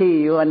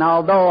guarantee you, and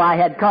although I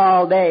had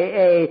called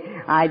AA,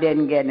 I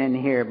didn't get in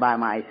here by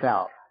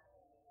myself.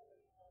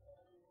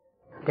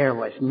 There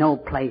was no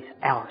place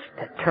else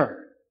to turn.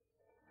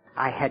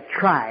 I had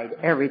tried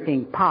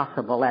everything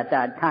possible at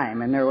that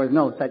time, and there was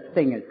no such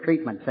thing as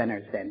treatment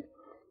centers then.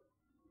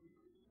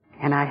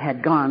 And I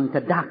had gone to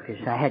doctors.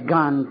 I had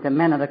gone to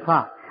men of the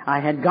cloth. I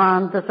had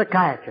gone to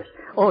psychiatrists.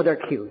 Oh, they're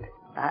cute.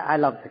 I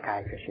love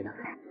psychiatrists, you know.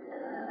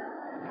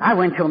 I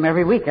went to them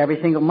every week,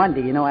 every single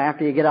Monday, you know,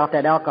 after you get off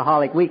that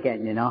alcoholic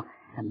weekend, you know.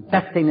 And the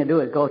best thing to do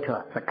is go to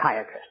a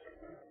psychiatrist.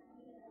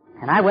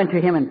 And I went to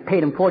him and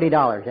paid him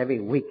 $40 every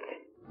week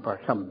for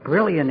some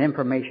brilliant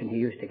information he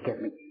used to give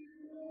me.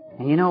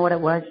 And you know what it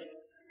was?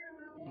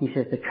 He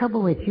says, the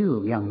trouble with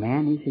you, young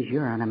man, he says,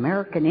 you're an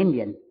American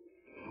Indian.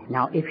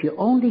 Now, if you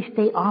only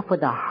stay off of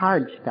the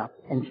hard stuff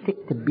and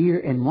stick to beer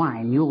and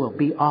wine, you will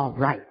be all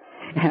right.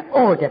 And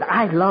oh, did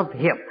I love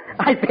him.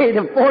 I paid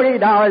him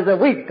 $40 a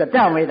week to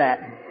tell me that.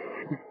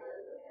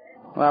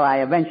 Well, I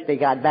eventually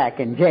got back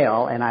in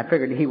jail, and I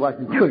figured he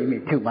wasn't doing me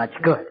too much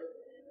good.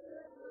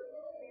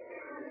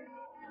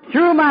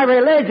 Through my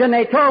religion,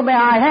 they told me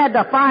I had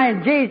to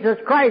find Jesus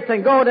Christ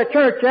and go to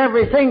church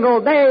every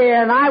single day,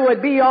 and I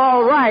would be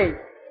all right.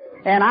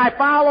 And I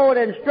followed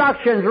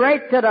instructions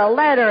right to the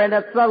letter, and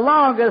it's the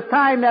longest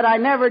time that I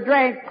never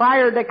drank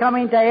prior to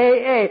coming to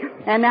AA,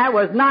 and that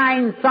was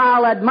 9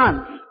 solid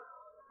months.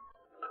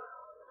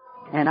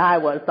 And I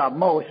was the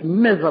most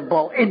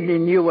miserable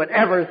Indian you would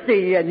ever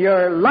see in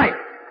your life.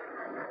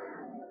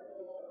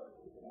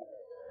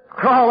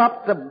 Crawl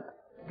up the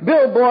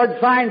billboard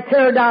sign,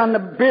 tear down the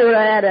beer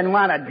ad, and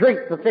want to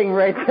drink the thing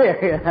right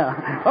there, you know.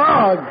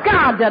 Oh,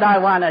 God, did I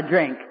want to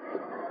drink.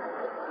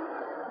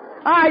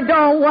 I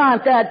don't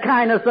want that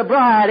kind of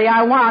sobriety.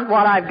 I want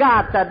what I've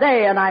got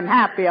today, and I'm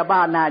happy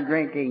about not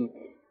drinking.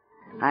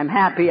 I'm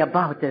happy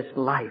about this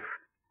life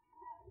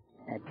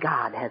that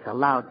God has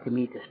allowed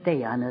me to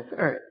stay on this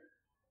earth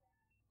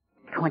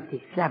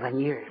 27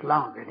 years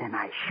longer than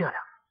I should have.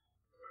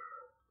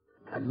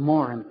 But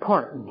more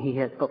important, He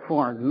has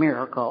performed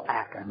miracle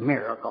after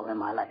miracle in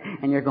my life.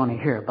 And you're going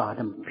to hear about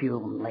them, a few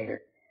of them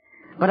later.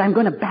 But I'm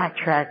going to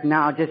backtrack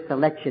now just to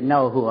let you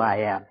know who I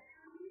am.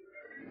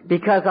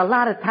 Because a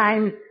lot of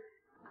times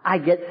I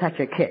get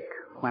such a kick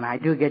when I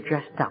do get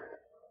dressed up.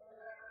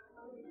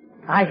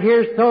 I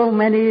hear so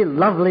many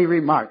lovely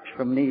remarks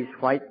from these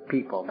white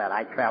people that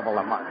I travel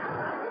among.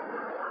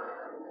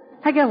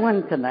 I got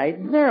one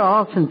tonight. They're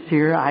all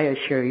sincere, I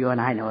assure you, and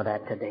I know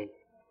that today.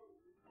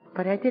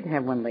 But I did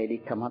have one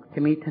lady come up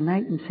to me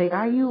tonight and say,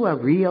 are you a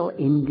real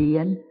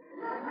Indian?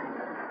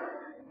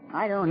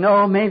 I don't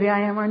know, maybe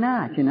I am or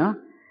not, you know.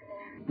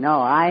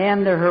 No, I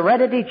am the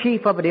hereditary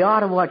chief of the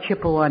Ottawa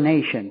Chippewa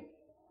Nation.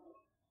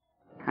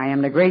 I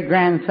am the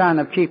great-grandson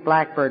of Chief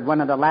Blackbird, one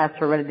of the last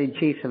hereditary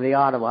chiefs of the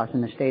Ottawas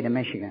in the state of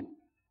Michigan.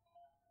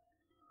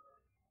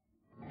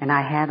 And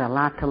I had a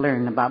lot to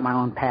learn about my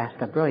own past,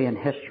 a brilliant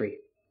history.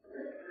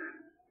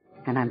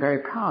 And I'm very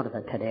proud of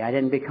it today. I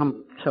didn't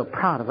become so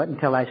proud of it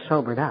until I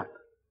sobered up.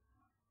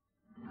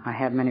 I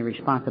have many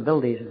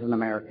responsibilities as an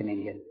American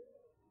Indian.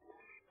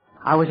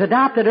 I was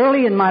adopted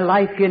early in my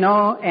life, you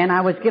know, and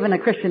I was given a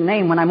Christian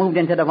name when I moved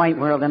into the white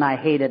world, and I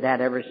hated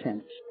that ever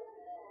since.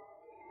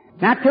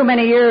 Not too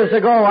many years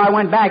ago, I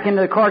went back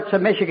into the courts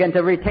of Michigan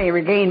to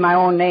regain my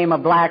own name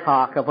of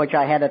Blackhawk, of which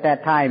I had at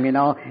that time, you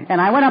know. And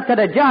I went up to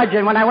the judge,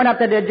 and when I went up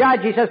to the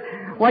judge, he says,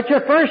 what's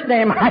your first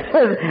name? I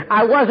said,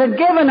 I wasn't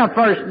given a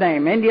first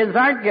name. Indians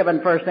aren't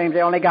given first names.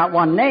 They only got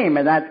one name,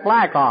 and that's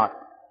Blackhawk.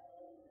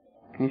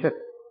 And he said,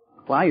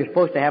 well, you're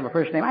supposed to have a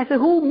first name. I said,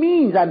 who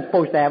means I'm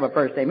supposed to have a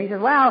first name? He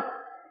says, well,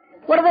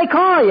 what do they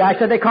call you? I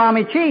said, they call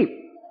me Chief.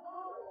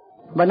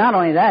 But not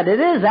only that, it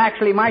is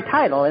actually my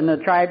title in the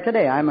tribe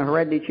today. I'm a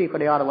hereditary chief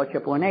of the Ottawa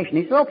Chippewa Nation.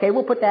 He said, okay,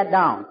 we'll put that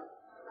down.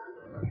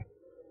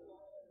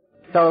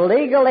 So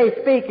legally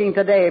speaking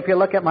today, if you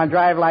look at my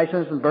drive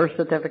license and birth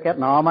certificate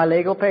and all my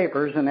legal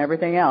papers and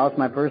everything else,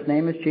 my first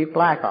name is Chief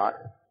Blackhawk.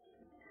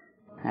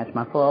 That's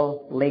my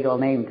full legal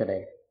name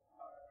today.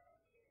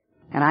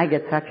 And I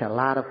get such a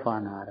lot of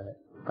fun out of it,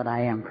 but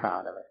I am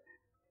proud of it.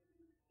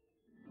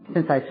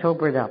 Since I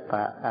sobered up,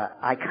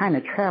 I kind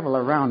of travel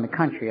around the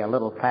country a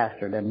little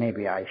faster than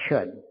maybe I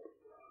should.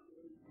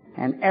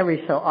 And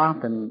every so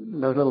often,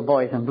 those little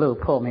boys in blue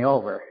pull me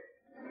over.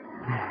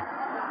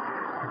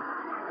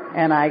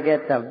 And I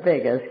get the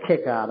biggest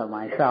kick out of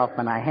myself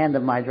when I hand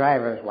them my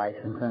driver's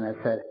license and it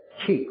says,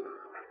 Chief.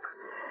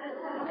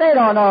 They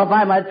don't know if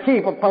I'm a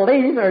chief of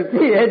police or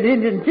an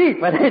Indian chief,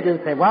 but they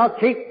just say, well,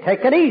 Chief, take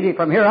it easy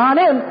from here on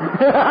in.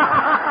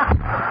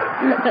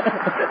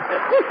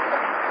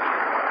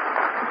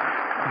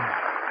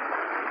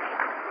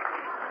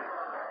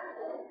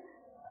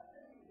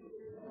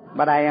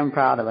 But I am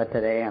proud of it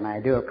today, and I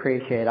do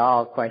appreciate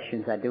all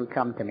questions that do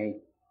come to me.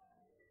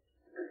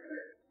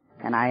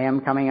 And I am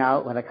coming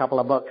out with a couple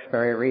of books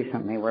very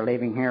recently. We're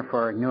leaving here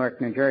for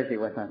Newark, New Jersey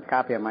with a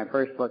copy of my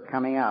first book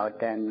coming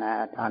out and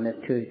on this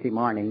Tuesday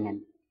morning.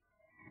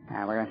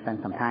 And we're going to spend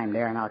some time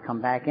there, and I'll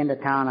come back into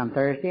town on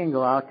Thursday and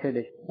go out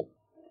to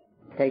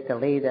take the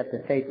lead at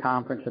the state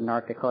conference in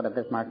North Dakota,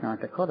 Bismarck,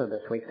 North Dakota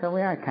this week. So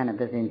we are kind of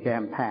busy and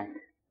jam-packed.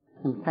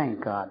 And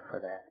thank God for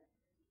that.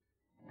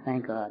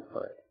 Thank God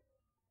for it.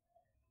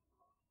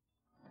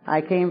 I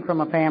came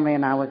from a family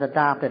and I was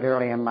adopted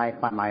early in life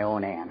by my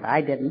own aunt.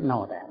 I didn't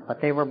know that, but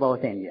they were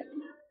both Indians.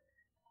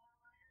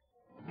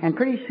 And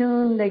pretty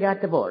soon they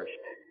got divorced,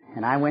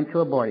 and I went to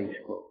a boarding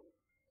school.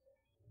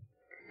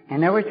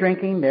 And there was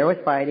drinking, there was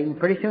fighting.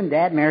 Pretty soon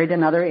Dad married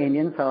another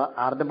Indian, so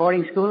out of the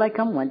boarding school I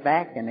come, went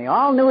back, and they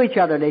all knew each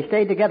other. They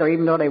stayed together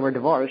even though they were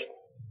divorced.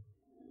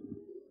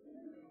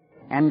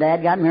 And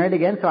Dad got married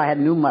again, so I had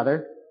a new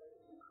mother.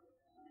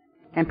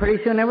 And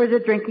pretty soon there was a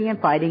drinking and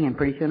fighting, and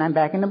pretty soon I'm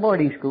back in the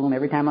boarding school, and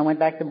every time I went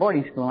back to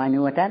boarding school I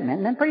knew what that meant.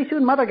 And then pretty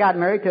soon Mother got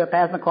married to a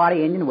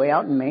Passamaquoddy Indian way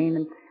out in Maine,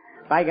 and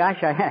by gosh,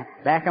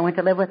 I went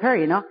to live with her,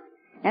 you know.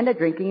 And the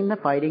drinking and the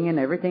fighting and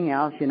everything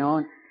else, you know.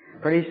 And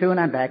pretty soon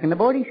I'm back in the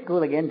boarding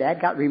school again.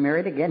 Dad got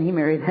remarried again. He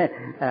married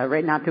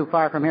right not too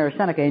far from here, a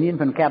Seneca Indian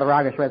from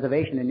Cattaraugus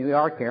Reservation in New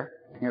York here,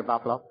 near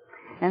Buffalo.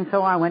 And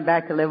so I went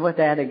back to live with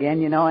Dad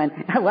again, you know. And,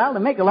 well, to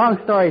make a long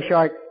story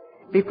short,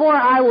 before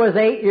I was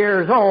 8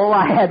 years old,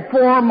 I had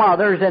 4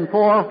 mothers and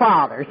 4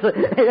 fathers,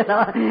 you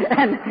know.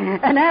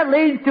 And that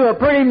leads to a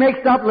pretty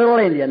mixed up little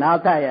Indian, I'll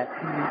tell you.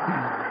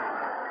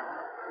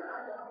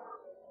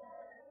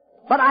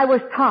 But I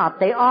was taught.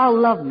 They all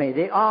loved me.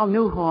 They all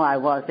knew who I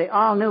was. They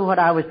all knew what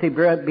I was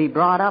to be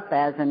brought up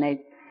as, and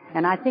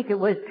I think it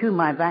was to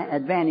my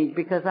advantage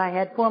because I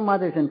had 4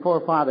 mothers and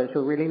 4 fathers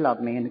who really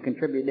loved me and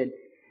contributed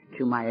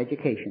to my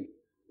education.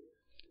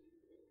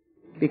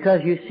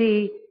 Because you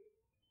see,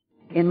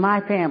 in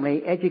my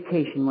family,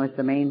 education was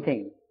the main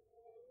thing.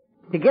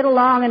 To get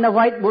along in the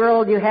white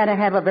world, you had to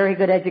have a very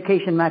good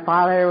education. My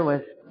father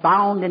was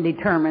bound and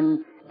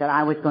determined that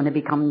I was going to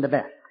become the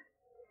best.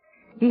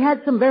 He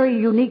had some very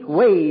unique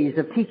ways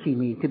of teaching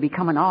me to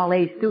become an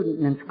all-A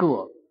student in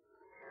school.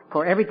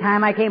 For every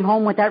time I came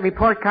home with that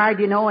report card,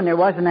 you know, and there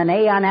wasn't an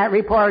A on that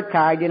report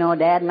card, you know,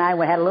 Dad and I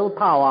had a little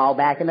powwow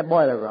back in the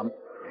boiler room.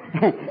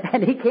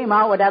 And he came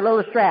out with that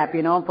little strap,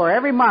 you know, and for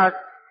every mark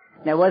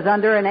that was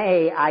under an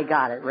A, I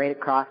got it right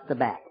across the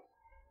back.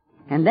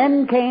 And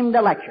then came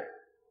the lecture.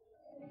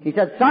 He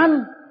said,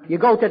 son, you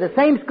go to the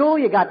same school,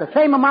 you got the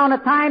same amount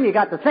of time, you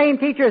got the same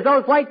teacher as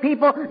those white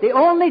people. The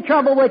only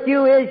trouble with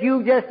you is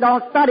you just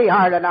don't study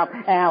hard enough.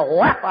 And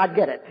whap, I'd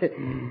get it.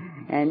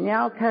 And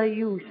I'll tell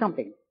you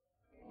something.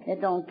 It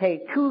don't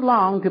take too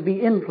long to be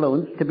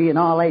influenced to be an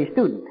all-A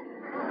student.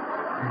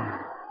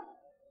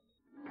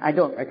 I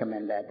don't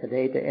recommend that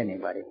today to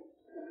anybody.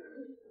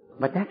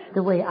 But that's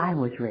the way I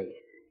was raised.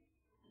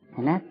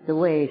 And that's the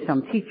way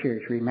some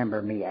teachers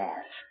remember me as.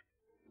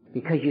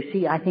 Because you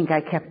see, I think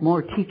I kept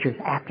more teachers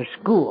after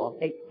school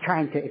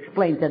trying to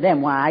explain to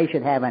them why I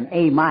should have an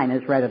A-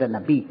 rather than a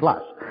B+.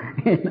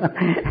 You know?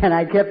 And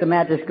I kept them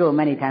after school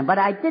many times. But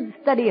I did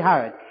study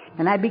hard.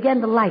 And I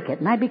began to like it.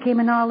 And I became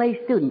an all-A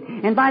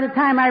student. And by the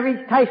time I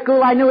reached high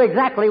school, I knew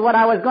exactly what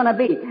I was going to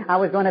be. I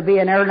was going to be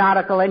an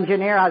aeronautical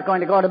engineer. I was going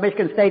to go to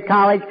Michigan State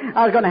College.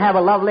 I was going to have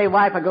a lovely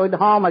wife, a good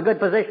home, a good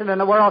position in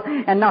the world.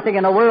 And nothing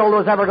in the world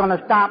was ever going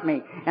to stop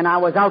me. And I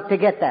was out to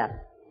get that.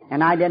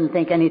 And I didn't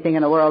think anything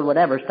in the world would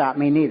ever stop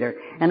me neither.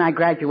 And I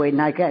graduated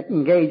and I got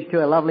engaged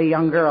to a lovely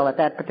young girl at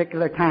that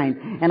particular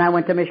time. And I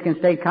went to Michigan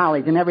State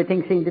College and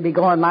everything seemed to be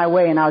going my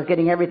way and I was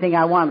getting everything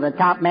I wanted. The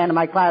top man in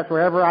my class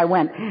wherever I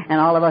went.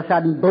 And all of a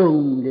sudden,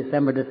 boom,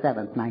 December the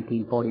 7th,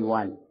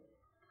 1941.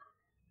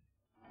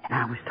 And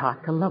I was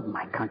taught to love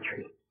my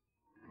country.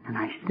 And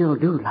I still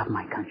do love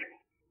my country.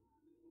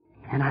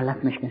 And I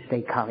left Michigan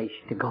State College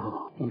to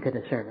go into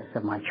the service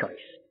of my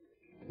choice.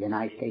 The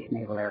United States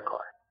Naval Air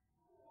Corps.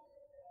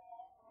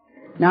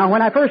 Now,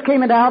 when I first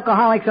came into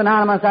Alcoholics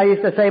Anonymous, I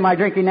used to say my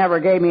drinking never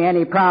gave me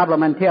any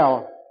problem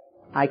until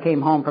I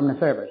came home from the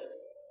service.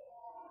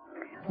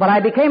 But I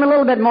became a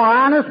little bit more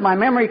honest, my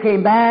memory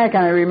came back,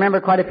 and I remember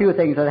quite a few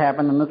things that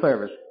happened in the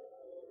service.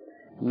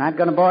 I'm not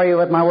going to bore you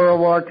with my World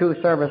War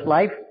II service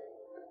life.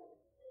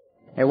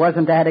 It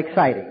wasn't that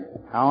exciting.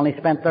 I only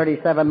spent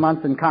 37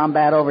 months in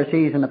combat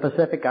overseas in the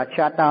Pacific, got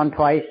shot down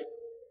twice,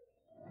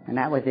 and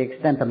that was the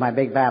extent of my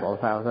big battles.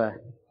 I was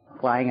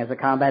flying as a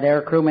combat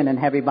air crewman in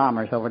heavy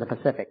bombers over the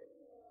Pacific.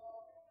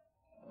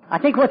 I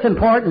think what's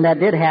important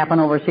that did happen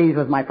overseas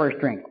was my first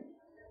drink.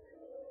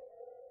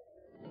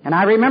 And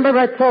I remember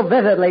it so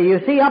vividly.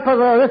 You see, up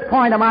until this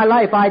point of my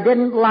life, I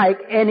didn't like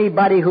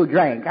anybody who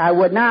drank. I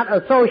would not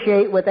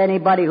associate with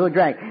anybody who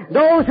drank.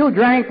 Those who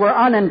drank were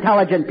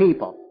unintelligent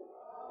people.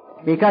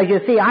 Because you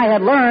see, I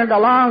had learned a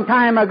long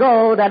time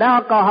ago that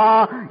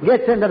alcohol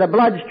gets into the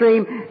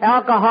bloodstream,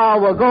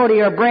 alcohol will go to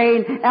your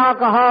brain,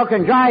 alcohol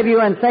can drive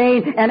you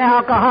insane, and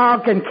alcohol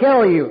can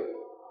kill you.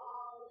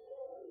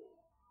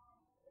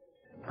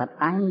 But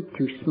I'm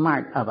too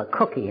smart of a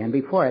cookie, and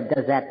before it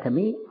does that to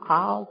me,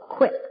 I'll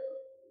quit.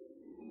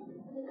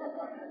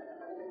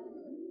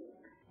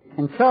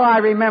 And so I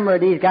remember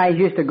these guys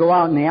used to go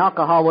out, and the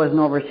alcohol wasn't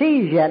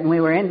overseas yet, and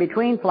we were in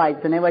between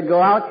flights, and they would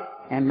go out,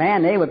 and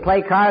man, they would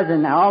play cards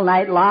and all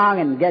night long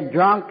and get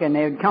drunk and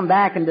they would come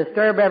back and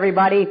disturb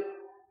everybody.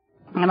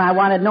 And I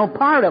wanted no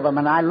part of them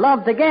and I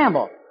loved to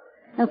gamble.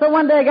 And so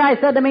one day a guy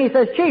said to me, he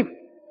says, Chief,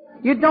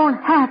 you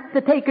don't have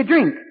to take a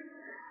drink.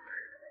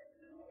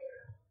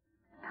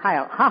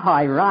 How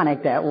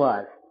ironic that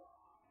was.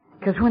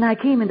 Because when I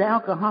came into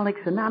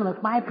Alcoholics Anonymous,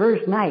 my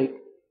first night,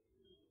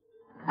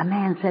 a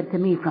man said to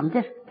me, from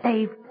this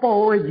day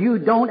forward, you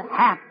don't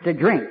have to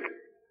drink.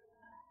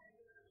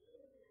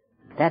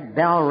 That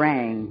bell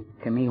rang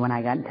to me when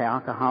I got into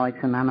Alcoholics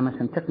Anonymous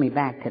and took me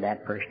back to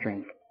that first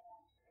drink.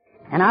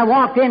 And I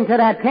walked into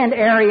that tent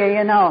area,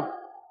 you know.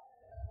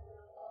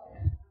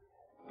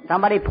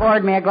 Somebody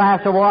poured me a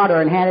glass of water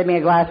and handed me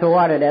a glass of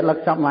water that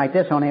looked something like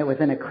this, only it was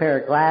in a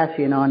clear glass,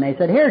 you know, and they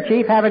said, "Here,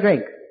 Chief, have a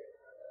drink."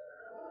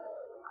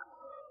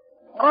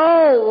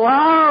 Oh,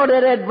 wow,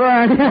 did it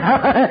burn.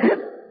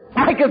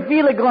 I could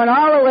feel it going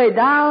all the way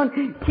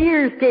down.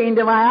 Tears came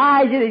to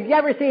my eyes. You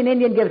ever see an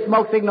Indian give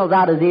smoke signals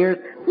out his ears?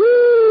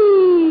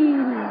 Whee!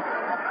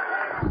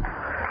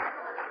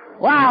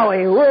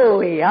 Wowie,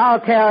 wooey, I'll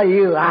tell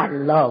you, I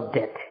loved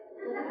it.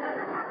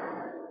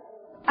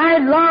 I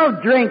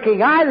loved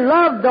drinking. I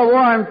loved the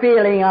warm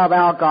feeling of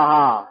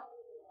alcohol.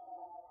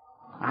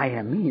 I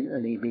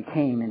immediately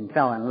became and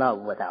fell in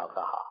love with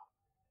alcohol.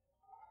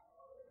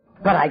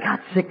 But I got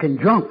sick and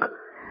drunk.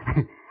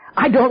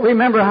 I don't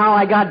remember how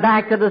I got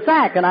back to the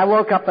sack, and I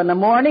woke up in the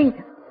morning,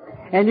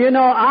 and you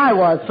know, I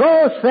was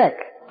so sick.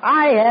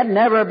 I had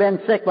never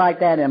been sick like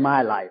that in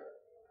my life.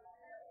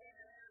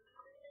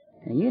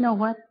 And you know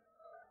what?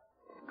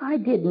 I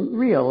didn't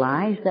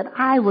realize that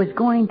I was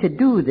going to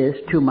do this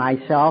to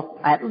myself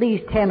at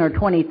least 10 or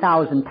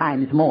 20,000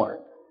 times more.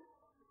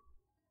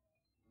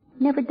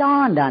 It never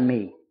dawned on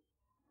me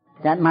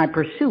that my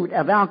pursuit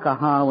of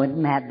alcohol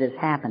would have this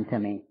happen to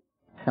me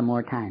some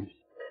more times.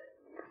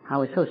 I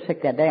was so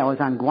sick that day. I was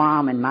on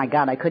Guam, and my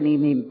God, I couldn't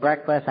even eat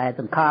breakfast. I had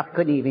some coffee,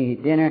 couldn't even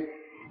eat dinner.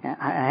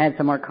 I had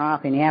some more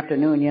coffee in the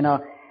afternoon. You know,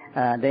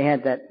 they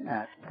had that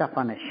stuff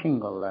on the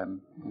shingle.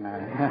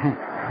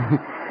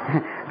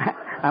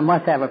 I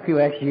must have a few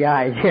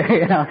SGIs here,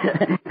 you know.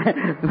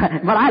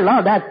 But I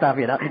love that stuff,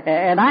 you know.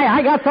 And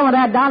I got some of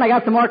that down. I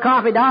got some more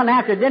coffee down.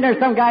 After dinner,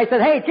 some guy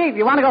said, "Hey, Chief,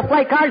 you want to go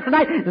play cards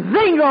tonight?"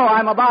 Zingo!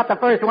 I'm about the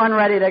first one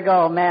ready to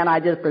go. Man, I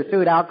just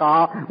pursued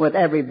alcohol with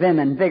every vim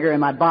and vigor in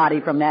my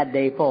body from that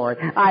day forward.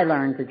 I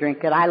learned to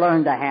drink it. I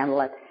learned to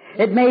handle it.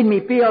 It made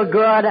me feel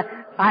good.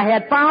 I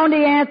had found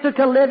the answer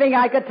to living.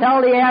 I could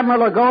tell the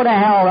Admiral to go to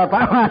hell if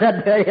I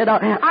wanted to, you know.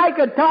 I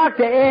could talk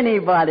to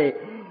anybody.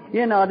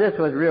 You know, this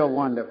was real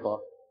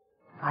wonderful.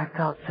 I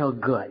felt so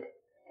good.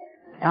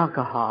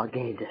 Alcohol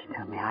gave this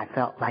to me. I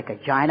felt like a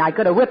giant. I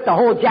could have whipped the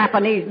whole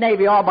Japanese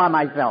Navy all by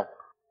myself.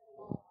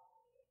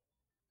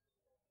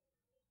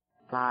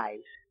 Lies.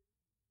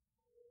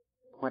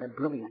 What a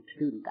brilliant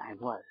student I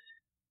was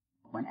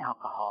when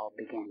alcohol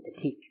began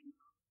to teach me.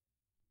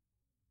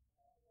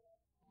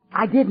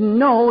 I didn't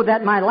know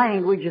that my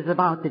language is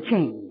about to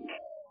change.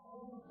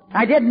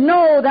 I didn't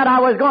know that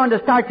I was going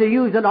to start to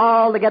use an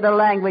altogether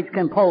language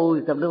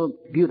composed of little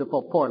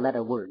beautiful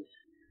four-letter words.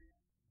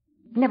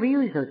 Never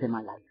used those in my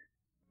life.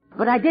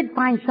 But I did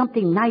find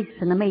something nice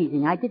and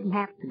amazing. I didn't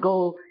have to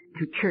go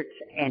to church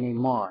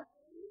anymore.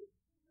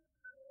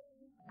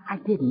 I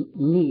didn't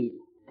need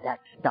that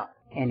stuff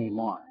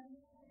anymore.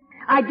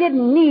 I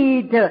didn't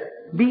need to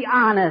be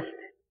honest.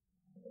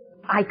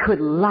 I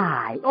could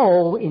lie.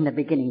 Oh, in the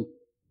beginning,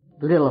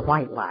 little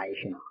white lies,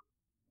 you know.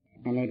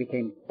 And they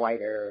became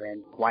whiter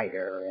and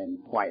whiter and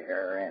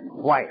whiter and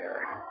whiter.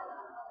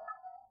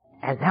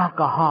 As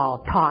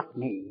alcohol taught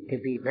me to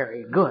be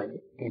very good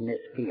in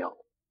this field.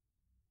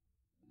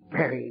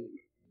 Very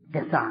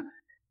dishonest.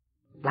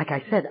 Like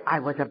I said, I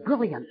was a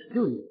brilliant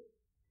student.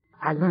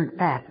 I learned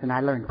fast and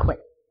I learned quick.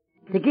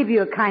 To give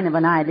you a kind of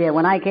an idea,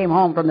 when I came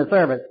home from the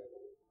service,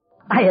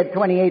 I had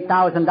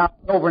 $28,000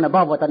 over and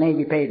above what the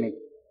Navy paid me.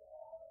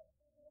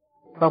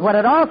 But what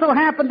had also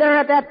happened there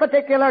at that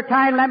particular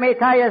time, let me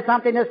tell you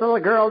something, this little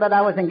girl that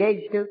I was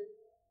engaged to,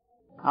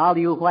 all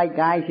you white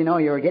guys, you know,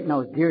 you were getting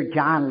those Dear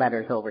John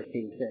letters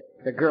overseas.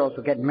 The girls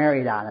were getting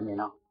married on them, you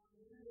know.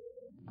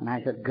 And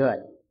I said, good.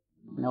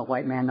 No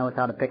white man knows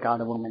how to pick out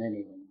a woman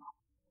anyway.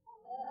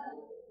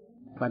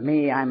 But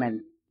me, I'm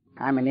an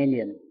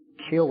Indian.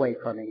 She'll wait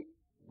for me.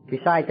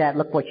 Besides that,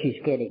 look what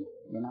she's getting,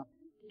 you know.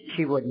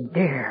 She wouldn't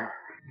dare.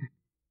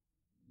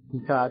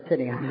 And so I was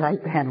sitting on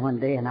Saipan one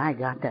day and I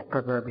got that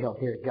proverbial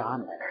Dear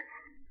John letter.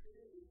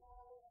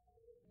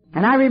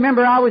 And I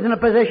remember I was in a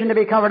position to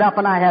be covered up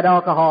and I had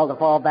alcohol to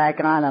fall back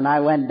on, and I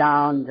went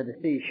down to the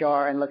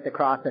seashore and looked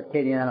across the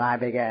canyon and I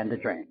began to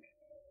drink.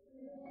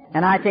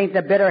 And I think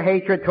the bitter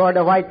hatred toward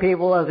the white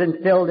people was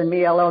instilled in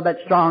me a little bit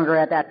stronger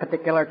at that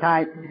particular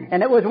time.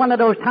 And it was one of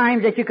those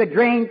times that you could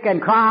drink and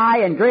cry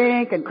and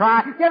drink and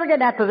cry. You ever get in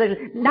that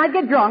position? Not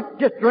get drunk,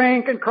 just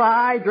drink and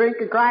cry, drink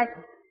and cry.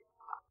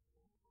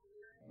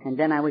 And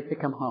then I was to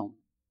come home.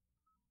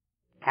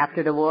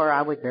 After the war,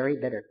 I was very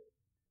bitter.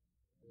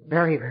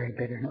 Very, very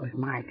bitter, and it was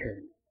my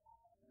turn.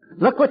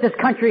 Look what this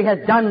country has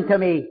done to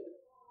me.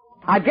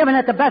 I've given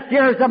it the best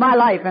years of my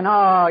life, and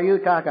oh, you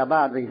talk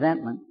about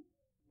resentment.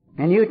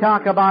 And you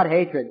talk about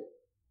hatred.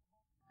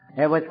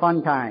 It was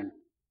fun time.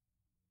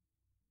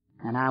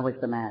 And I was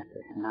the master,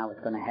 and I was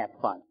going to have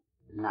fun.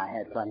 And I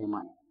had plenty of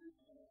money.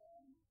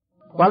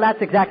 Well,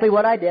 that's exactly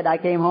what I did. I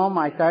came home,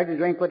 I started to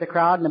drink with the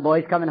crowd and the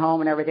boys coming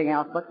home and everything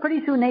else, but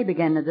pretty soon they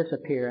began to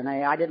disappear and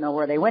I didn't know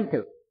where they went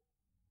to.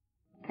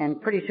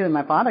 And pretty soon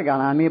my father got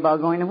on me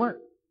about going to work.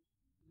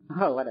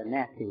 Oh, what a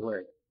nasty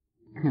word.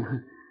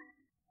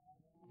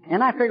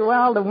 And I figured,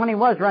 well, the money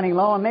was running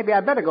low and maybe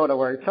I better go to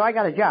work, so I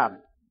got a job.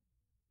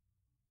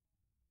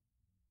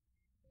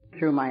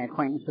 Through my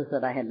acquaintances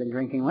that I had been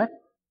drinking with.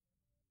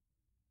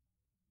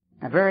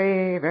 A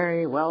very,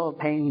 very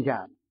well-paying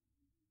job.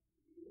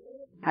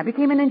 I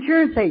became an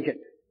insurance agent.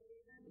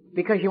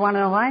 Because you want to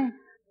know why?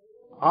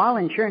 All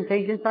insurance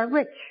agents are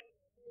rich.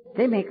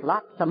 They make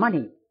lots of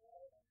money.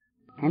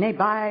 And they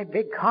buy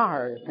big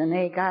cars. And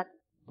they got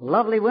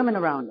lovely women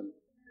around them.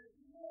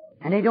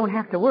 And they don't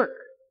have to work.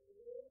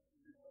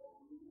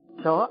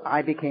 So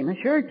I became an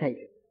insurance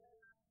agent.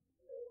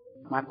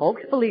 My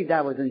folks believed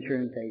I was an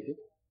insurance agent.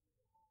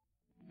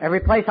 Every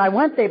place I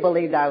went, they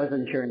believed I was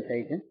an insurance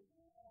agent.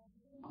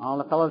 All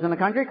the fellows in the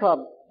country club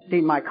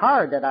seen my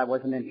card that I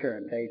was an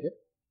insurance agent.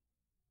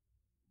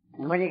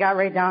 And when you got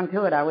right down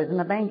to it, I was in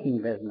the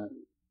banking business.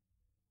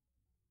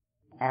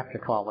 After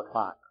 12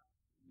 o'clock,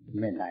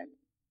 midnight.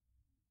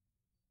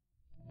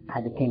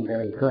 I became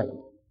very good.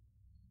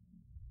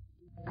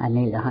 I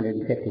made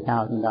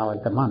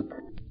 $150,000 a month.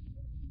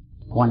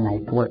 One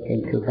night's work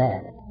ain't too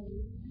bad.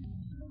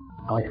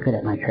 I was good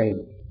at my trade.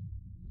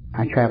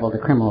 I traveled the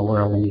criminal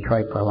world in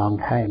Detroit for a long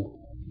time.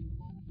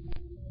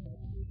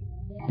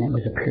 And it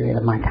was a period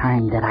of my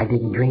time that I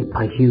didn't drink,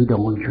 because you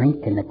don't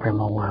drink in the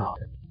criminal world.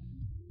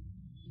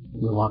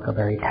 You walk a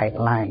very tight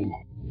line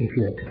if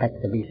you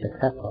expect to be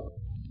successful.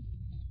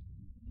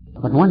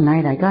 But one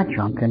night I got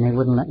drunk and they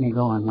wouldn't let me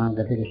go on one of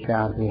the biggest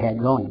trials we had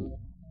going.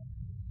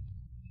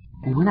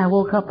 And when I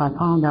woke up, I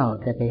found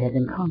out that they had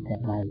been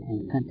contacted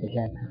and sent to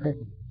Jackson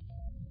prison.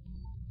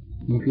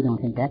 And if you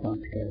don't think that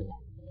don't scare you,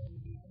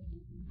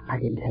 I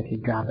didn't touch a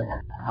drop of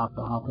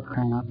alcohol for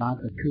crying out loud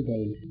for 2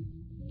 days.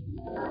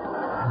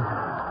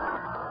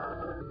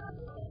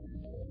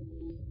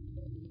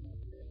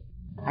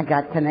 I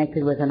got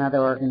connected with another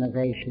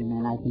organization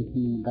and I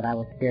continued, but I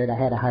was scared. I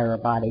had to hire a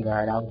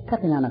bodyguard. I was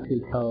stepping on a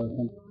few toes,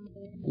 and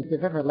if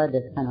you've ever led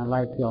this kind of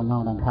life, you'll know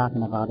what I'm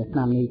talking about. It's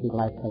not an easy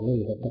life to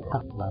lead. It's a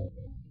tough life.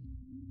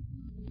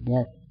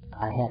 Yes,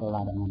 I had a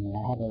lot of money.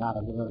 I had a lot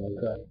of really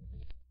good.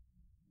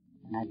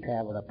 And I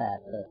traveled a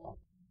fast circle.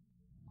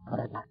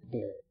 But I got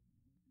scared.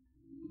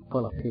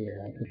 Full of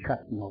fear. I could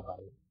trust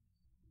nobody.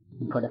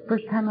 And for the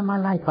first time in my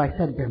life, I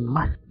said, there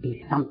must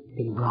be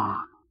something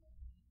wrong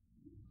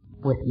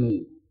with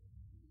me.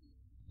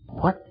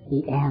 What's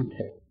the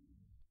answer?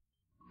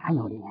 I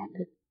know the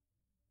answer.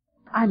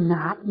 I'm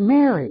not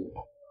married.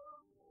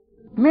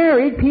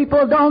 Married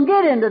people don't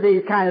get into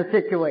these kind of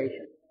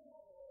situations.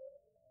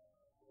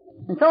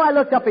 And so I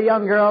looked up a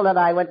young girl that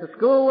I went to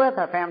school with.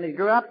 Our families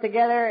grew up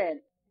together, and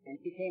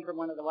she came from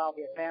one of the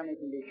wealthiest families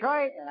in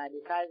Detroit, and I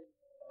decided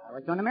I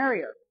was going to marry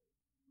her.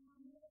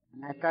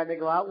 And I started to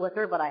go out with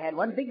her, but I had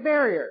one big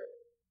barrier.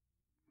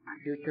 My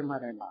future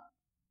mother-in-law.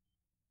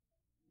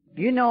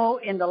 You know,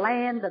 in the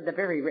land of the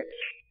very rich,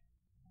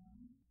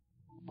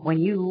 when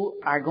you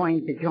are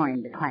going to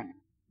join the clan,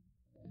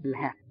 you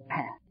have to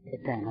pass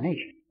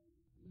examination.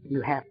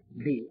 You have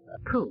to be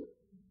approved.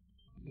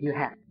 You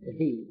have to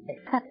be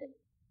accepted.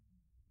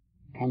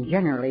 And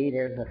generally,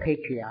 there's a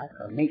patriarch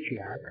or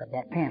matriarch of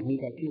that family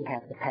that you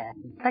have to pass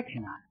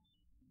inspection on.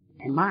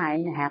 And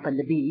mine happened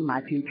to be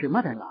my future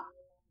mother-in-law.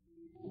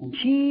 And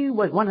she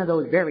was one of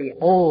those very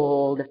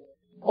old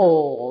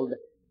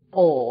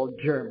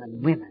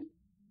German women.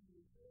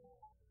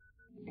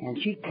 And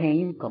she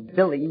came from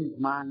Billings,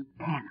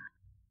 Montana.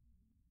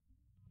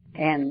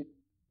 And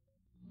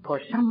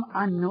for some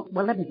unknown,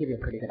 well, let me give you a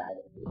pretty good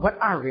idea what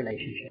our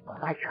relationship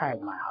was. I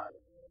tried my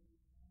hardest.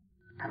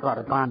 I brought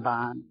her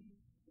bonbons,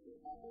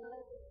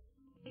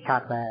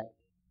 chocolate,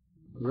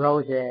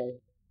 roses.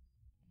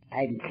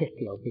 I even kissed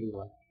the old kitty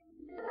one.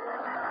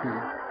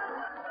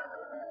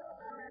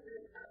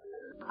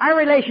 Our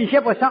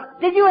relationship was something.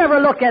 Did you ever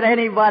look at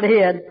anybody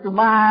and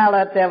smile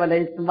at them and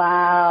they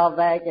smile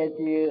back at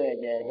you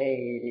and you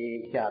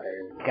hate each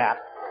other's guts?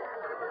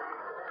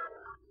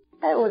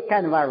 That was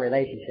kind of our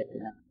relationship, you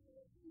know.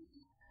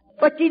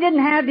 But she didn't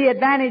have the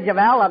advantage of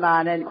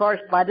Al-Anon, and of course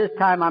by this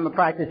time I'm a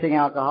practicing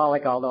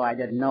alcoholic, although I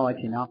didn't know it,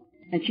 you know.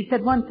 And she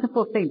said one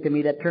simple thing to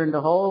me that turned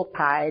the whole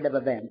tide of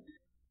events.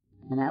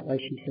 And that was,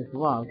 she says,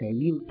 Walter,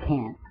 you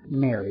can't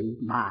marry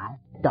my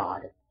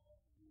daughter.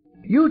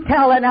 You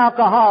tell an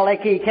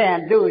alcoholic he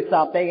can't do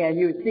something and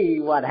you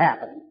see what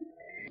happens.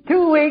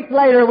 2 weeks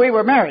later we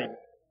were married.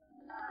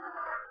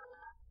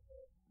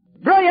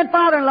 Brilliant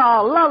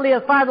father-in-law,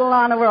 loveliest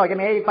father-in-law in the world. Give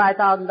me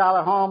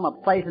 $85,000 home, a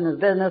place in his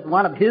business,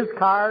 one of his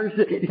cars,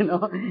 you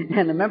know,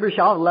 and a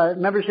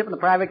membership in the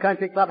private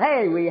country club.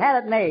 Hey, we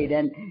had it made.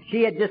 And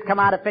she had just come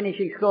out of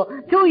finishing school.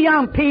 2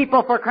 young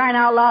people, for crying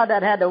out loud,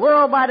 that had the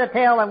world by the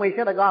tail, and we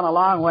should have gone a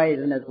long ways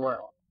in this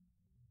world.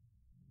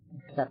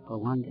 Except for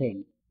one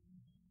thing.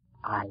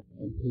 I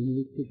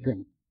continued to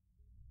drink.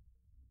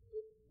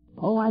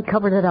 Oh, I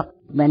covered it up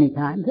many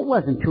times. It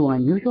wasn't too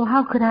unusual.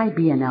 How could I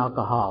be an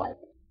alcoholic?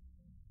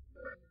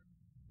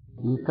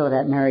 And so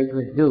that marriage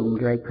was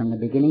doomed right from the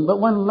beginning. But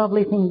one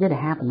lovely thing did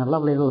happen. A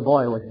lovely little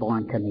boy was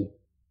born to me.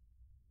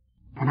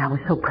 And I was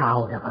so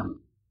proud of him.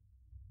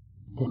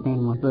 His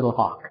name was Little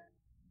Hawk.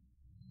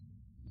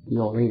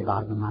 You'll read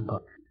about him in my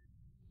book.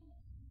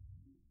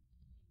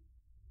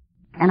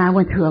 And I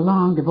went through a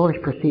long divorce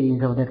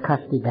proceedings over this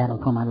custody battle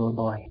for my little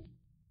boy.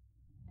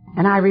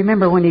 And I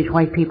remember when these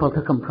white people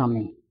took him from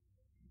me.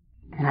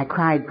 And I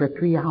cried for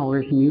 3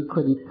 hours and you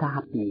couldn't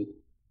stop me.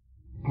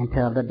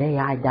 Until the day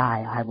I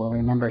die, I will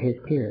remember his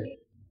tears.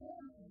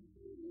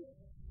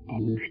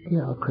 And you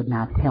still could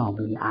not tell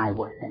me I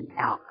was an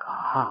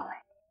alcoholic.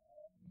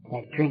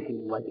 That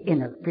drinking was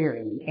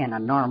interfering in a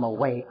normal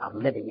way of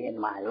living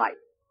in my life.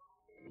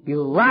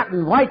 You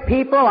rotten white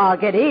people, I'll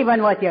get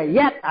even with you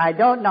yet. I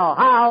don't know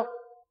how.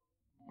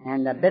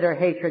 And the bitter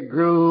hatred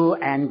grew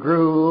and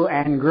grew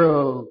and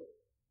grew.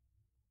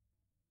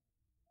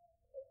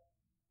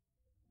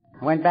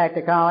 I went back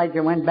to college.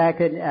 I went back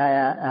to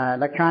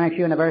Electronics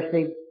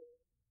University.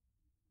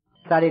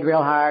 Studied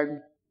real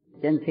hard.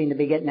 Didn't seem to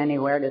be getting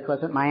anywhere. This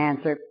wasn't my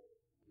answer.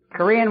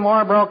 Korean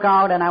War broke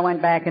out and I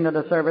went back into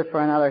the service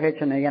for another hitch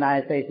in the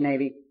United States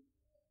Navy.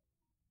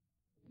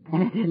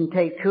 And it didn't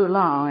take too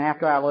long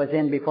after I was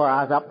in before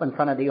I was up in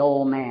front of the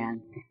old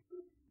man.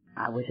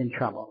 I was in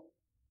trouble.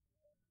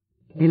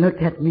 He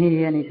looked at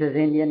me and he says,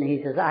 Indian,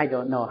 he says, I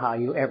don't know how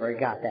you ever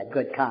got that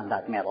good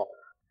conduct medal.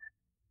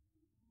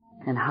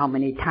 And how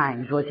many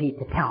times was he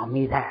to tell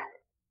me that?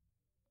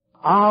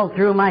 All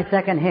through my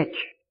second hitch,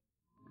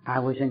 I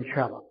was in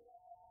trouble.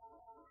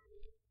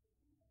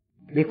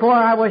 Before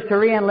I was to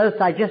re-enlist,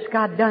 I just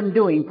got done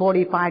doing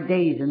 45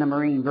 days in the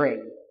Marine Brig.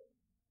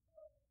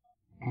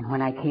 And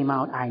when I came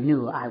out, I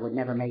knew I would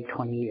never make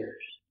 20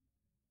 years.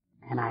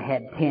 And I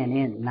had 10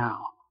 in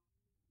now.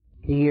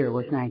 The year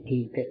was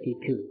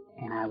 1952,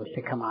 and I was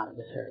to come out of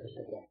the service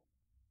again.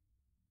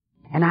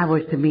 And I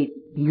was to meet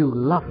you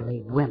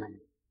lovely women.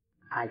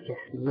 I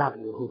just love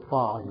you who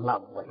fall in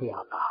love with the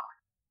alcohol.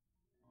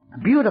 A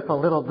beautiful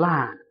little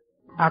blonde.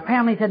 Our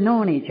families had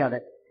known each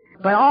other.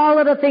 But all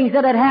of the things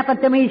that had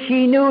happened to me,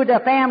 she knew,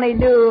 the family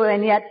knew,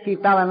 and yet she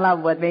fell in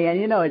love with me. And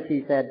you know what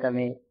she said to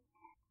me?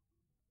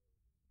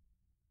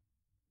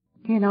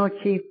 You know,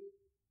 Chief,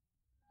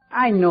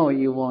 I know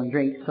you won't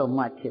drink so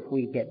much if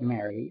we get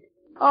married.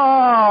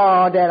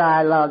 Oh, did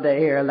I love to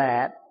hear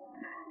that.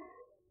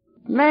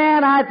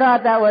 Man, I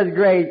thought that was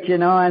great, you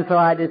know, and so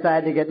I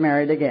decided to get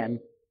married again.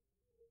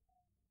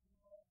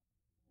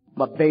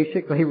 But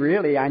basically,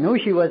 really, I knew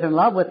she was in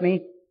love with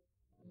me.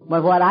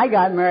 But what I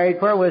got married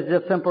for was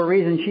just simple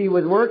reason she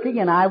was working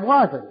and I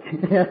wasn't.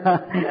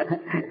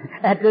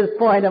 At this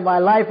point in my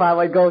life, I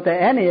would go to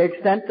any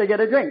extent to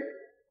get a drink.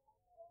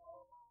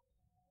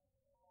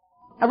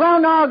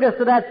 Around August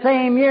of that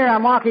same year,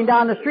 I'm walking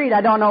down the street.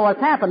 I don't know what's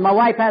happened. My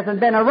wife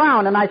hasn't been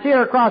around, and I see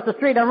her across the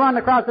street. I run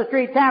across the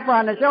street, tap her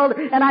on the shoulder,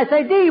 and I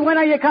say, Dee, when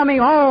are you coming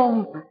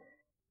home?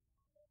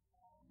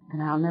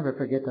 And I'll never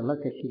forget the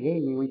look that she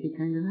gave me when she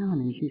turned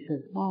around, and she says,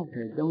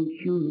 Walter, don't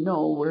you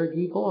know we're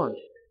divorced?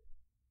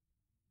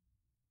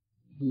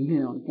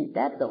 You don't think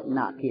that don't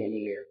knock you in the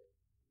ear.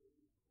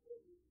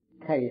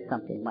 I'll tell you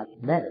something much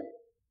better.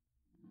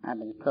 I've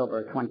been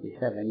sober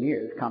 27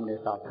 years, come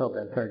this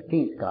October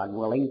 13th, God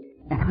willing,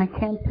 and I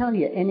can't tell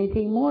you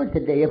anything more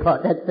today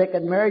about that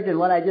second marriage than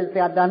what I just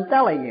got done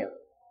telling you.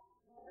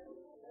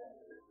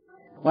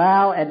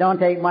 Well, it don't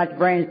take much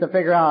brains to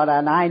figure out,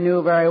 and I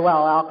knew very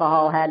well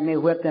alcohol had me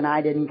whipped and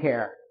I didn't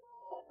care.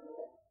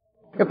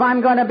 If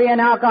I'm going to be an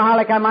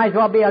alcoholic, I might as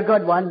well be a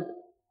good one.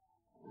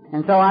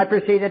 And so I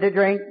proceeded to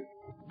drink.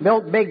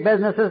 Built big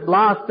businesses,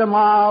 lost them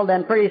all,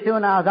 then pretty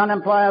soon I was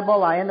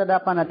unemployable. I ended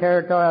up on a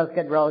territorial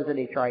skid row to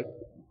Detroit.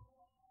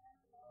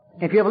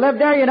 If you've lived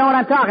there, you know what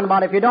I'm talking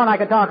about. If you don't, I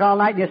could talk all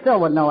night and you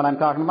still wouldn't know what I'm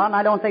talking about, and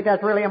I don't think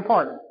that's really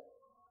important.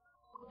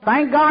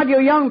 Thank God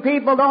you young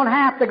people don't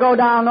have to go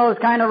down those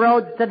kind of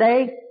roads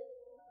today.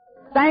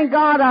 Thank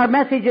God our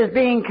message is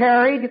being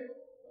carried.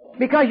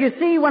 Because you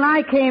see, when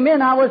I came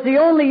in, I was the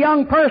only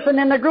young person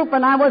in the group,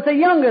 and I was the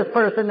youngest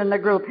person in the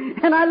group.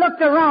 And I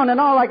looked around, and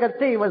all I could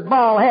see was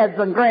bald heads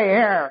and gray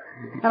hair.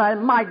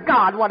 And my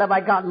God, what have I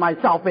gotten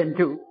myself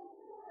into?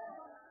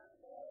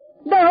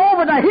 They're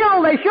over the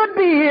hill. They should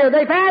be here.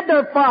 They've had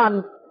their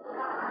fun.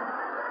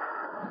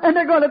 And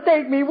they're going to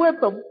take me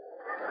with them.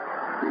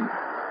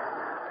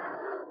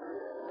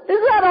 Is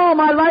that all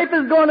my life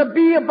is going to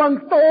be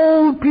amongst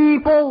old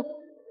people?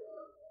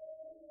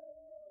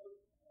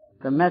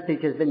 The message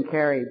has been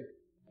carried.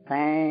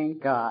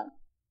 Thank God.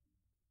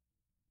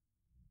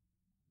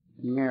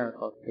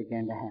 Miracles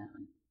began to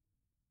happen.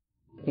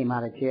 Came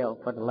out of jail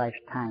for the last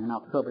time on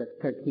October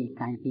 13th,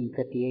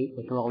 1958,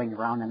 was rolling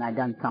around, and I'd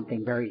done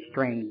something very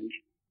strange.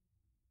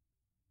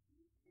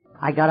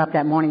 I got up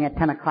that morning at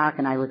 10 o'clock,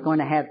 and I was going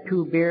to have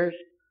 2 beers,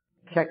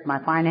 checked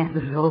my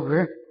finances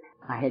over.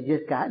 I had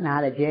just gotten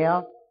out of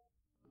jail,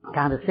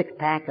 got a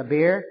 6-pack of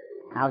beer.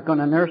 I was going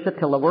to nurse it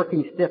till the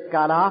working stiff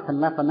got off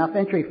and left enough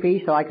entry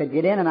fee so I could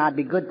get in, and I'd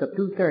be good till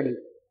 2:30.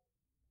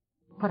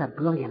 What a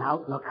brilliant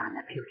outlook on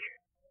the future.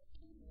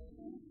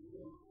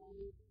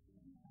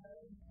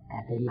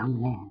 As a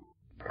young man,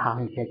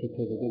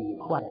 college-educated idiot.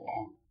 What a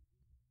ass.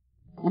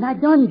 And I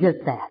done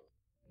just that.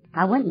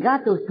 I went and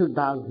got those 2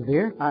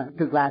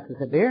 glasses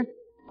of beer,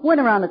 went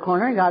around the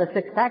corner and got a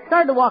 6-pack,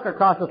 started to walk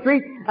across the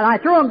street, and I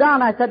threw them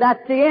down. I said,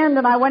 that's the end,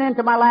 and I went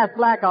into my last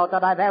blackout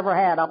that I've ever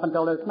had up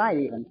until this night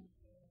even.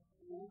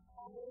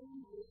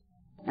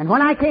 And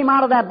when I came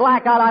out of that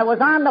blackout, I was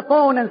on the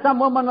phone and some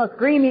woman was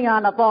screaming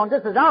on the phone,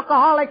 this is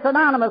Alcoholics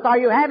Anonymous. Are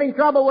you having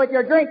trouble with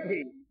your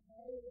drinking?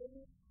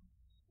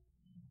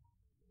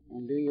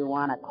 And do you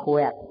want to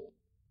quit?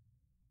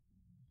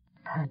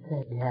 I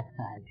said, yes,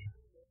 I do.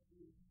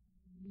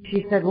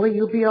 She said, will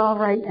you be all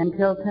right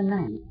until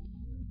tonight?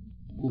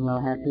 And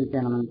we'll have 2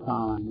 gentlemen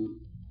call on me.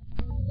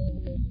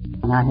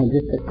 And I had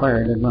just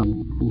acquired a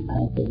room. And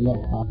I said, yes,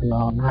 I'll be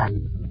all right,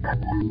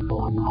 because I'm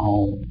going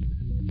home.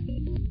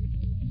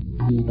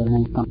 I never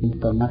learned something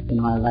so much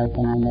in my life,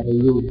 and I never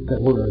used the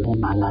word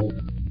in my life.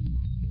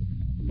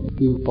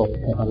 If you folks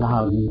have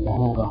allowed me to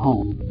have a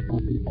home,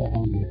 don't be so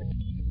angry.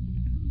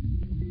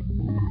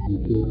 And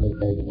I'm deeply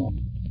grateful.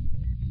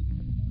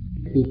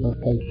 People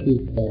say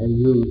she's very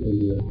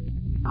using you.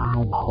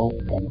 I hope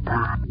that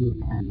God will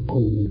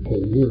continue to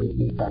use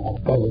me for the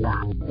day I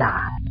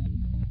die.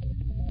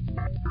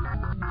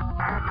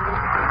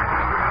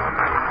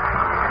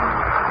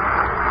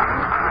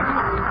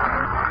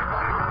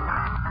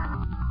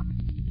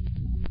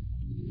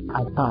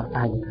 I thought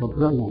I was so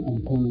brilliant in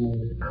thinking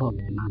this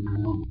program on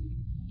my own.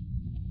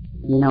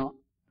 You know,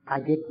 I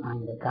did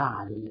find a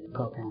God in this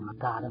program, a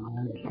God of my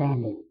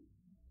understanding.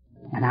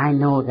 And I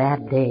know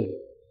that day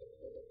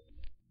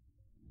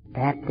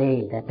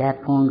that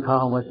phone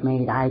call was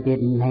made, I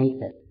didn't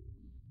make it.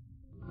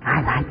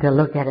 I like to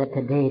look at it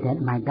today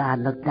that my God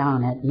looked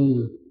down at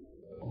me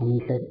and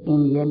he said,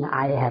 Indian,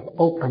 I have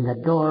opened the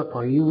door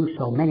for you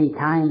so many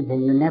times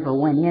and you never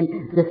went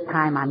in. This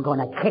time I'm going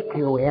to kick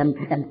you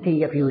in and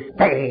see if you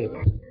stay.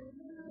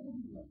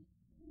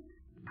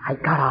 I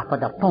got off of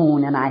the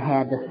phone and I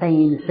had the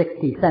same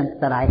 60 cents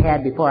that I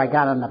had before I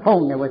got on the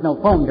phone. There was no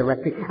phone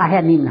directory. I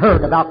hadn't even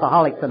heard of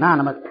Alcoholics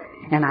Anonymous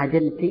and I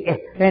didn't see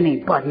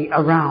anybody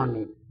around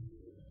me.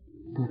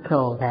 And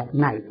so that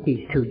night,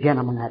 these 2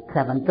 gentlemen at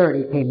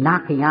 7:30 came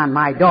knocking on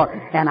my door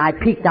and I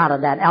peeked out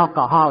of that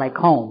alcoholic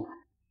home.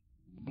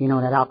 You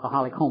know that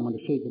alcoholic home when the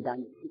shades are down,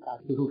 you peek out,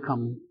 see who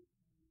comes.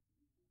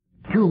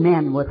 2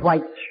 men with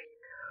white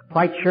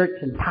shirts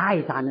and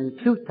ties on and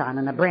suits on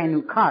and a brand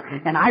new car.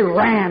 And I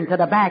ran to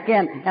the back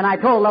end and I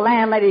told the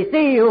landlady,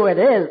 see who it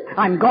is,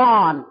 I'm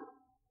gone.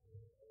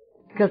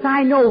 Because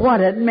I know what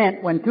it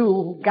meant when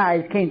 2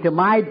 guys came to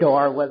my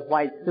door with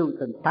white suits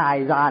and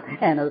ties on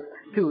and a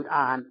suit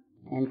on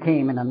and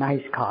came in a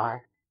nice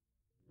car.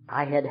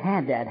 I had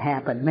that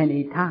happen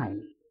many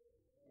times.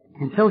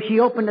 And so she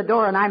opened the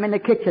door and I'm in the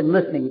kitchen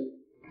listening.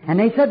 And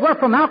they said, we're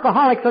from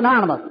Alcoholics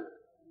Anonymous.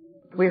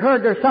 We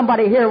heard there's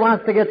somebody here who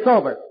wants to get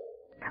sober.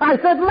 I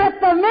said, let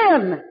them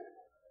in.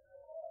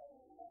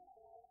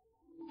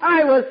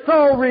 I was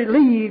so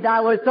relieved. I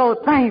was so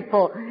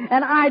thankful.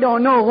 And I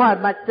don't know what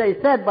much they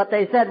said, but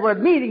they said, well,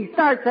 meeting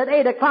starts at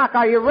 8 o'clock.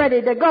 Are you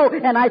ready to go?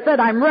 And I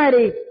said, I'm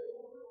ready.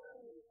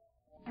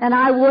 And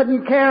I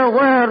wouldn't care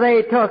where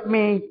they took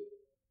me.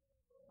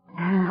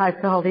 I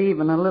felt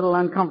even a little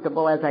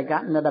uncomfortable as I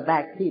got into the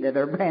back seat of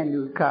their brand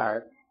new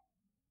car.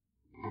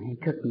 And he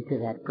took me to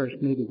that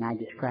first meeting I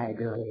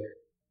described earlier.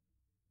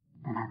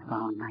 And I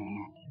found my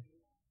answer.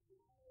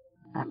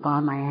 I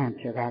found my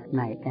answer that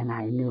night, and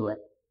I knew it.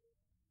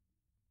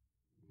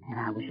 And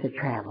I was to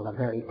travel a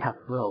very tough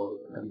road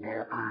from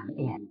there on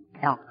in.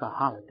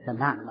 Alcoholics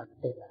Anonymous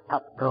is a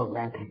tough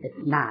program. It's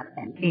not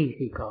an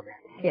easy program.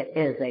 It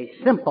is a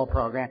simple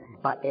program,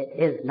 but it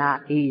is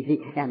not easy,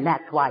 and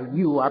that's why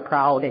you are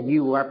proud, and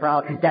you are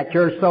proud that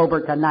you're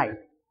sober tonight.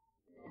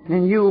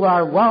 And you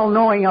are well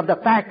knowing of the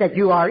fact that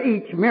you are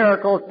each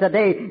miracle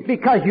today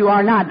because you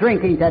are not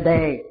drinking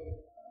today.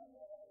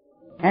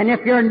 And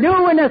if you're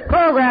new in this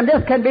program,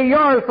 this can be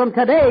yours from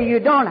today. You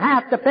don't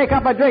have to pick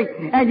up a drink,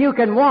 and you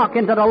can walk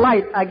into the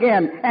light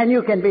again, and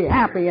you can be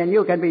happy, and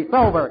you can be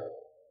sober.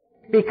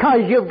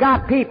 Because you've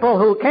got people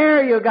who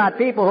care, you've got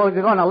people who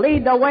are going to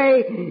lead the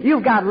way,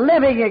 you've got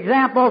living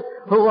examples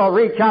who will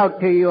reach out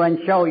to you and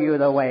show you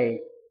the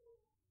way.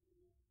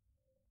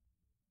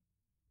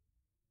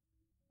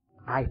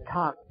 I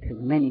talked to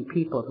many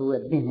people who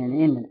have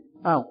been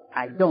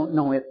I don't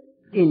know if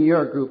in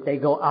your group they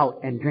go out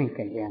and drink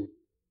again.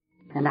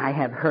 And I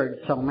have heard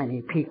so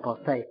many people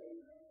say,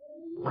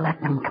 let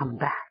them come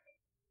back.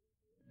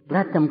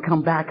 Let them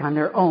come back on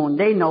their own.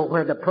 They know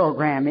where the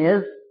program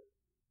is.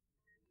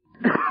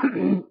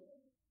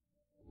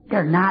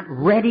 They're not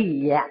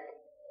ready yet.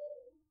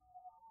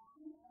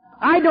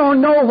 I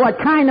don't know what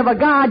kind of a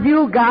God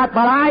you got,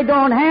 but I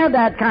don't have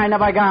that kind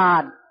of a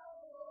God.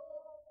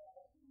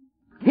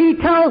 He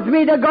tells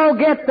me to go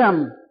get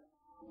them.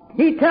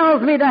 He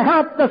tells me to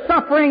help the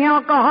suffering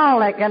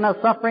alcoholic, and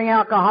the suffering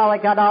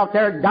alcoholic got out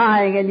there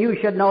dying, and you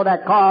should know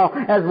that call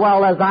as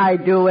well as I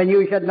do, and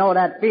you should know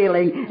that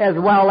feeling as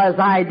well as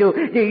I do.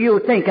 Do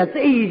you think it's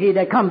easy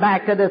to come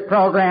back to this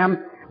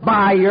program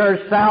by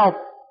yourself?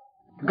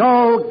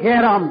 Go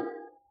get them.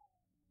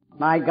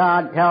 My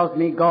God tells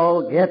me,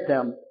 go get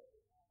them.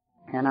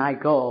 And I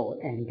go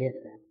and get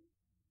them.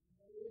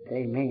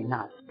 They may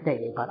not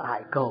stay, but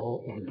I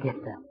go and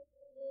get them.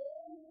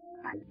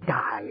 I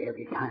die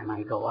every time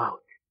I go out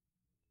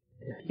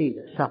to see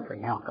the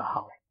suffering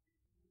alcoholic.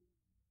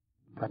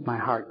 But my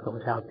heart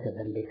goes out to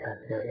them because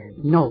there is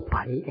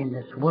nobody in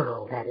this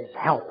world that is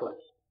helpless.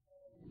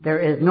 There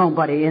is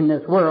nobody in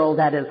this world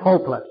that is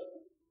hopeless,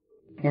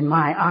 in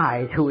my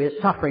eyes, who is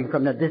suffering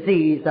from the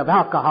disease of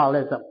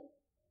alcoholism.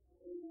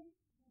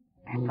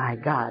 And my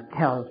God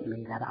tells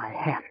me that I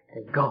have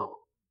to go.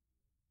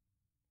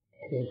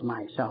 It is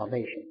my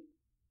salvation.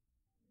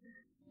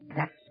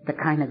 That's the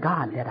kind of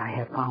God that I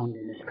have found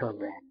in this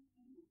program.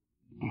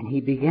 And He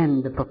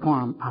began to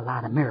perform a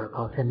lot of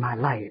miracles in my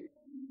life.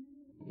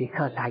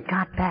 Because I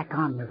got back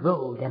on the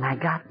road and I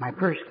got my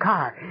first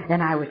car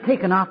and I was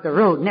taken off the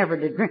road never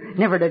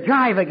to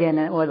drive again,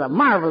 and it was a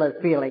marvelous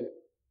feeling.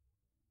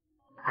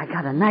 I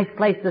got a nice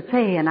place to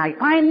stay and I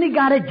finally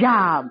got a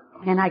job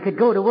and I could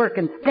go to work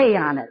and stay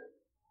on it.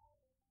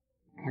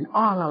 And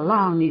all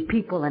along these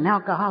people in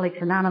Alcoholics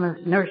Anonymous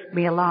nursed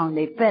me along.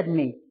 They fed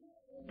me.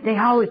 They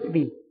housed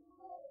me.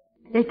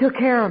 They took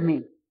care of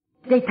me.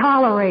 They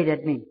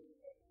tolerated me.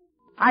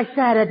 I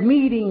sat at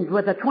meetings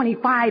with a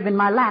 25 in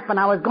my lap and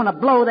I was going to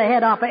blow the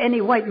head off of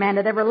any white man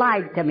that ever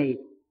lied to me.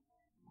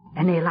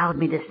 And they allowed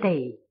me to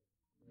stay.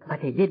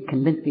 But they did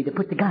convince me to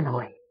put the gun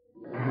away.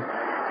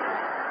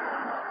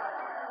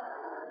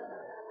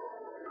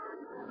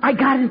 I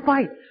got in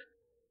fights.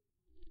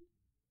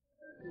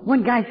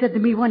 One guy said to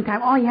me one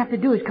time, all you have to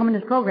do is come in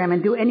this program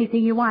and do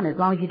anything you want as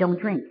long as you don't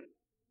drink.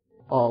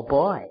 Oh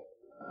boy.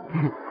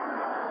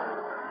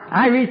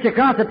 I reached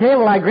across the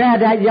table, I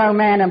grabbed that young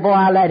man, and boy,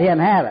 I let him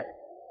have it.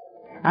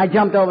 I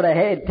jumped over the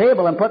head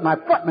table and put my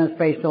foot in his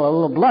face till a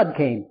little blood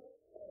came.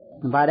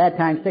 And by that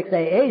time, 6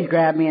 AAs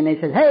grabbed me and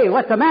they said, hey,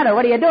 what's the matter?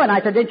 What are you doing?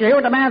 I said, didn't you hear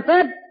what the man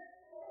said?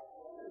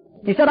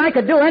 He said, I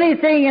could do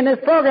anything in this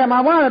program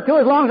I wanted to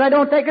as long as I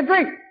don't take a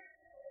drink.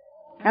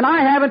 And I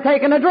haven't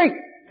taken a drink.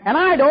 And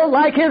I don't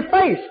like his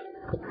face.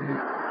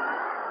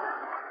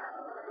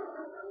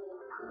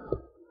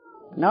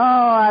 No,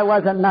 I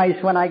wasn't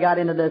nice when I got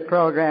into this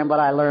program,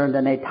 but I learned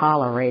and they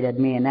tolerated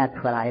me, and that's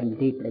what I'm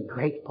deeply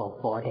grateful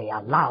for. They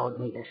allowed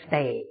me to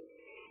stay.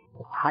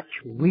 Such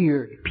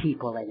weird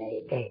people in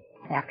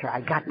AA. After I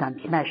got done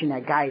smashing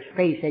that guy's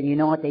face, and you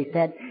know what they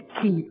said?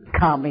 Keep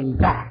coming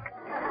back.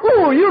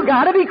 Ooh, you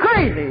gotta be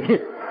crazy.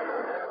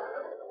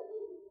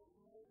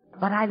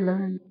 But I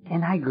learned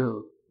and I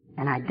grew,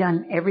 and I'd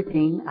done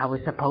everything I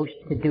was supposed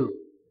to do,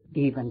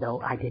 even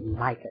though I didn't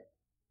like it.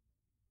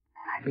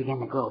 And I began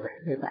to grow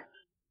very fast.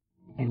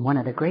 And one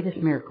of the greatest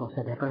miracles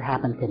that ever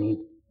happened to me,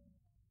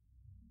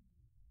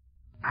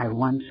 I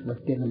once was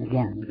given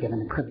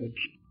the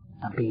privilege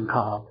of being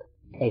called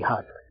a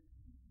husband.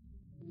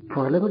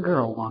 For a little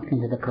girl walked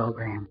into the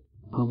program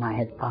whom I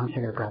had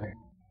sponsored her brother.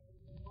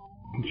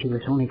 And she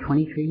was only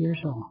 23 years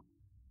old.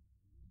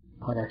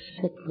 What a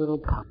sick little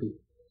puppy.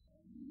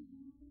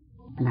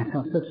 And I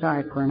felt so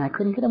sorry for her, and I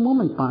couldn't get a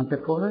woman sponsor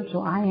for her,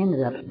 so I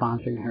ended up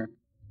sponsoring her.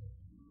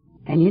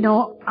 And you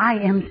know, I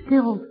am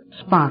still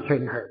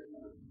sponsoring her.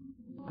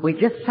 We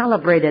just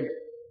celebrated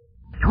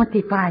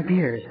 25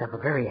 years of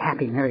a very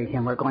happy marriage,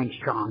 and we're going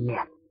strong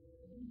yet.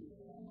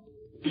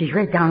 She's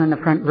right down in the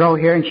front row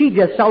here, and she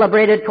just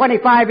celebrated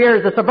 25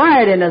 years of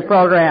sobriety in this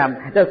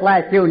program this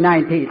last June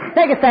 19th.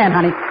 Take a stand,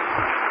 honey.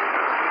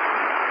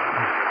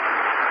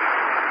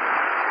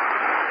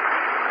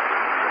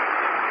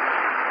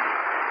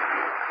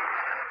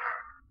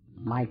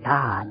 My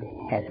God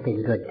has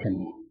been good to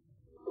me,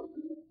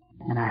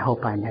 and I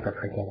hope I never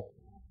forget it.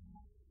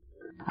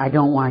 I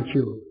don't want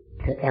you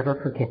to ever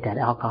forget that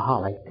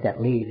alcoholic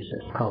that leaves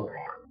this program,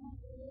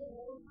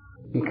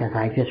 because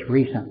I just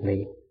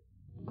recently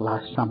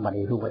lost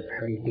somebody who was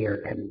very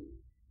dear to me.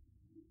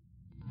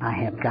 I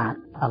have got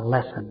a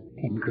lesson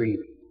in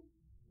grieving.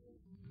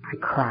 I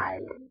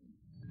cried.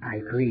 I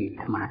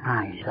grieved my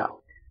eyes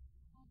out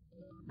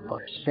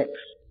for 6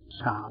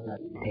 solid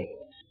days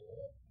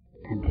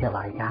until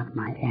I got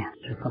my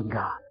answer from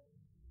God.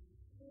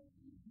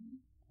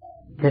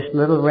 This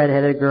little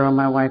red-headed girl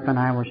my wife and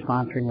I were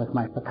sponsoring with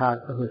my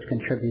photographer, who's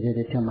contributed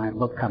it to my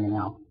book coming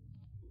out,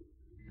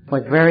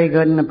 was very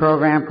good in the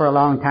program for a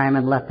long time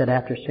and left it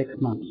after 6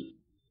 months.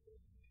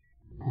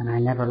 And I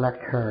never left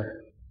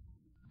her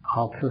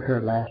all through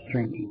her last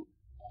drinking.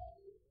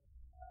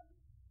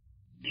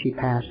 She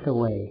passed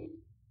away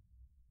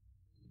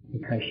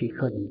because she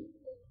couldn't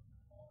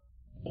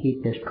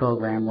keep this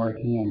program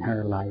working in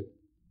her life.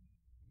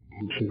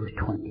 And she was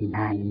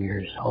 29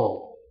 years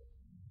old.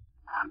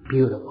 A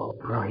beautiful,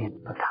 brilliant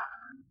photographer.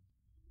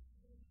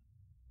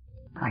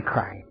 I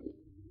cried,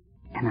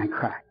 and I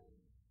cried,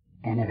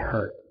 and it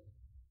hurt.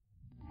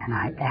 And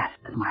I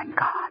asked my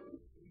God,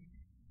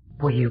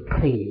 will you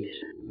please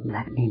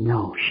let me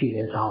know she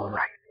is all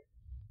right?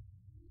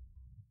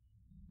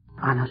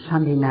 On a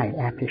Sunday night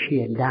after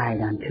she had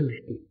died on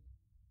Tuesday,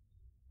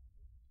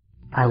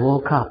 I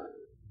woke up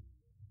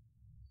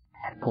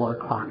at 4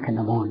 o'clock in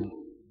the morning.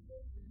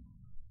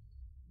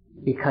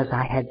 because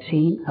I had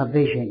seen a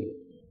vision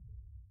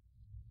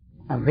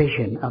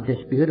of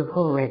this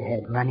beautiful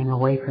redhead running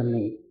away from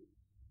me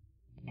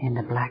in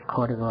the black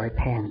corduroy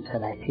pants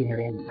that I'd seen her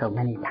in so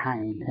many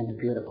times and a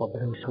beautiful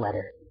blue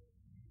sweater.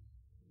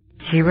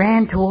 She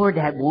ran toward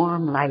that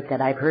warm light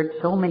that I've heard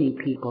so many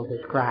people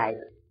describe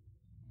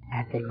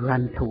as they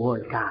run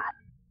toward God.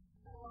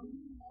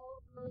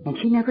 And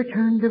she never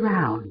turned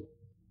around.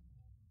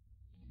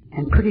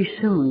 And pretty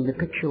soon the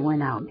picture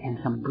went out and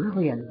some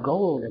brilliant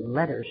golden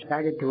letters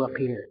started to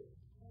appear.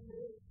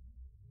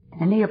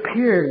 And they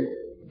appeared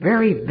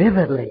very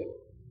vividly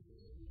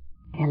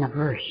in a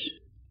verse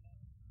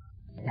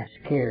that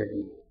scared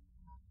me.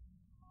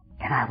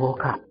 And I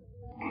woke up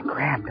and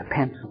grabbed a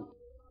pencil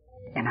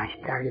and I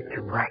started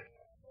to write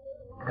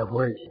the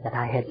words that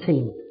I had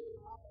seen.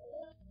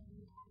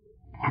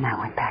 And I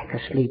went back to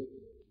sleep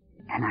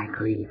and I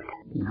grieved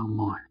no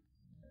more.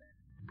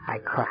 I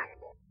cried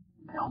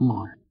no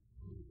more.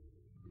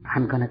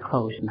 I'm going to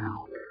close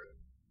now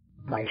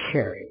by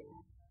sharing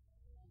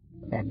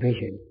that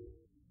vision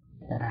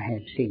that I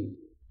had seen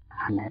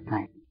on that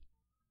night.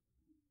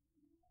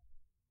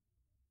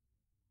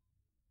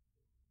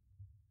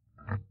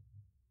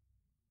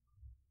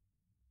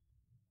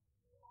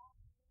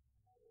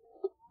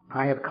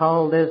 I have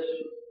called this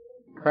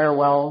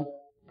farewell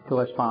to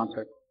a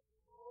sponsor.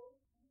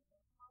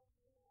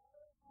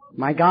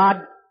 My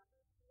God,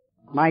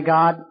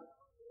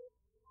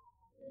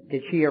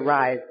 did she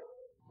arrive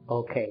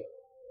okay?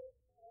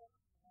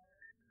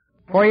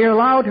 For you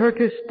allowed her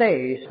to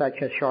stay such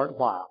a short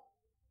while.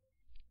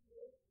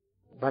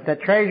 But the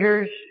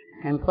treasures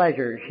and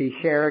pleasures she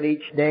shared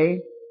each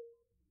day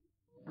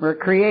were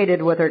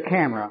created with her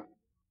camera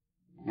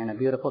and a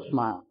beautiful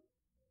smile.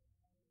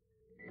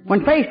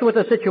 When faced with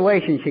a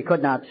situation she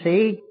could not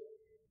see,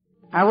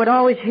 I would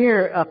always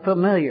hear a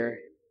familiar,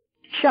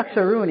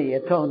 "Shucks-a-rooney,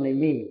 it's only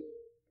me."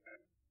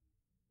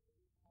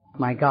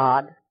 My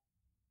God,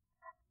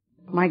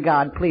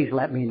 please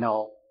let me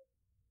know,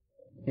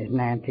 is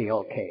Nancy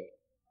okay?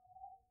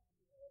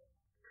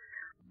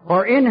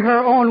 For in her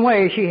own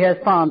way she has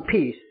found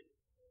peace,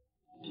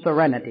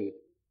 serenity,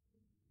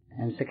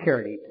 and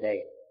security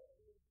today.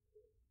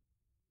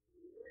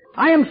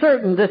 I am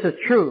certain this is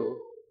true,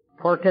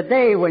 for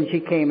today when she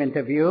came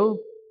into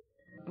view,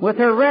 with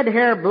her red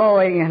hair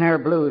blowing and her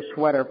blue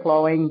sweater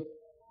flowing,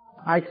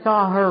 I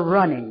saw her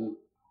running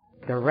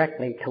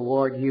directly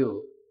toward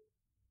you.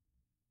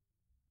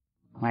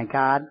 My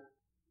God,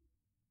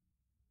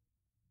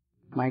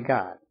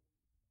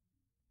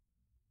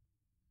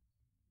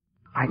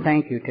 I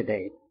thank you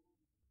today,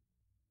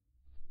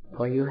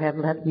 for you have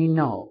let me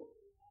know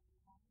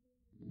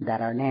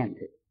that our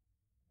Nancy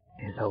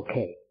is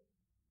okay.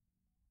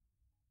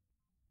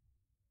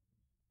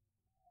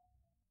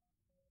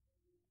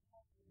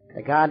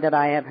 The God that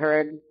I have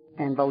heard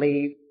and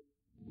believe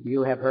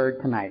you have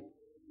heard tonight.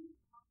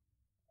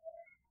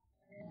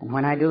 And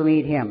when I do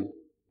meet Him,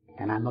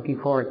 and I'm looking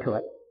forward to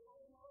it,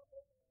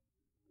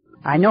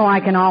 I know I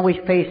can always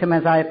face Him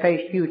as I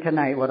faced you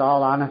tonight with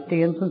all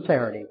honesty and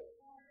sincerity,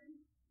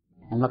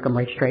 and look Him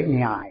right straight in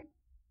the eye,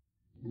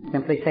 and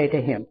simply say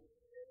to Him,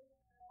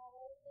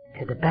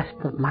 to the best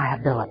of my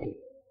ability,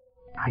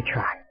 I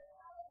try.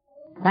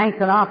 Thanks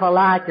an awful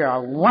lot. You're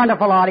a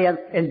wonderful audience.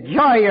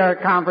 Enjoy your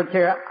conference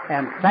here,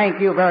 and thank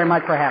you very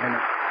much for having me.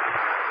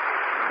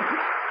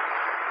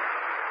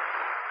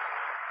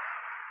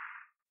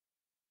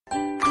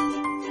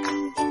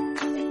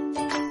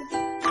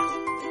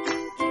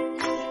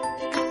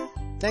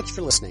 Thanks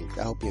for listening.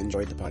 I hope you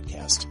enjoyed the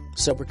podcast.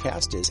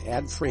 Sobercast is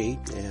ad-free,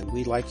 and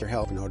we'd like your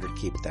help in order to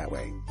keep it that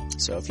way.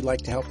 So if you'd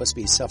like to help us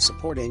be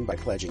self-supporting by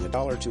pledging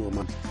 $1 or $2 a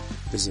month,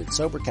 visit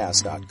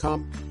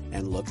Sobercast.com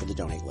and look for the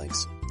donate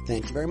links.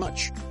 Thank you very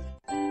much.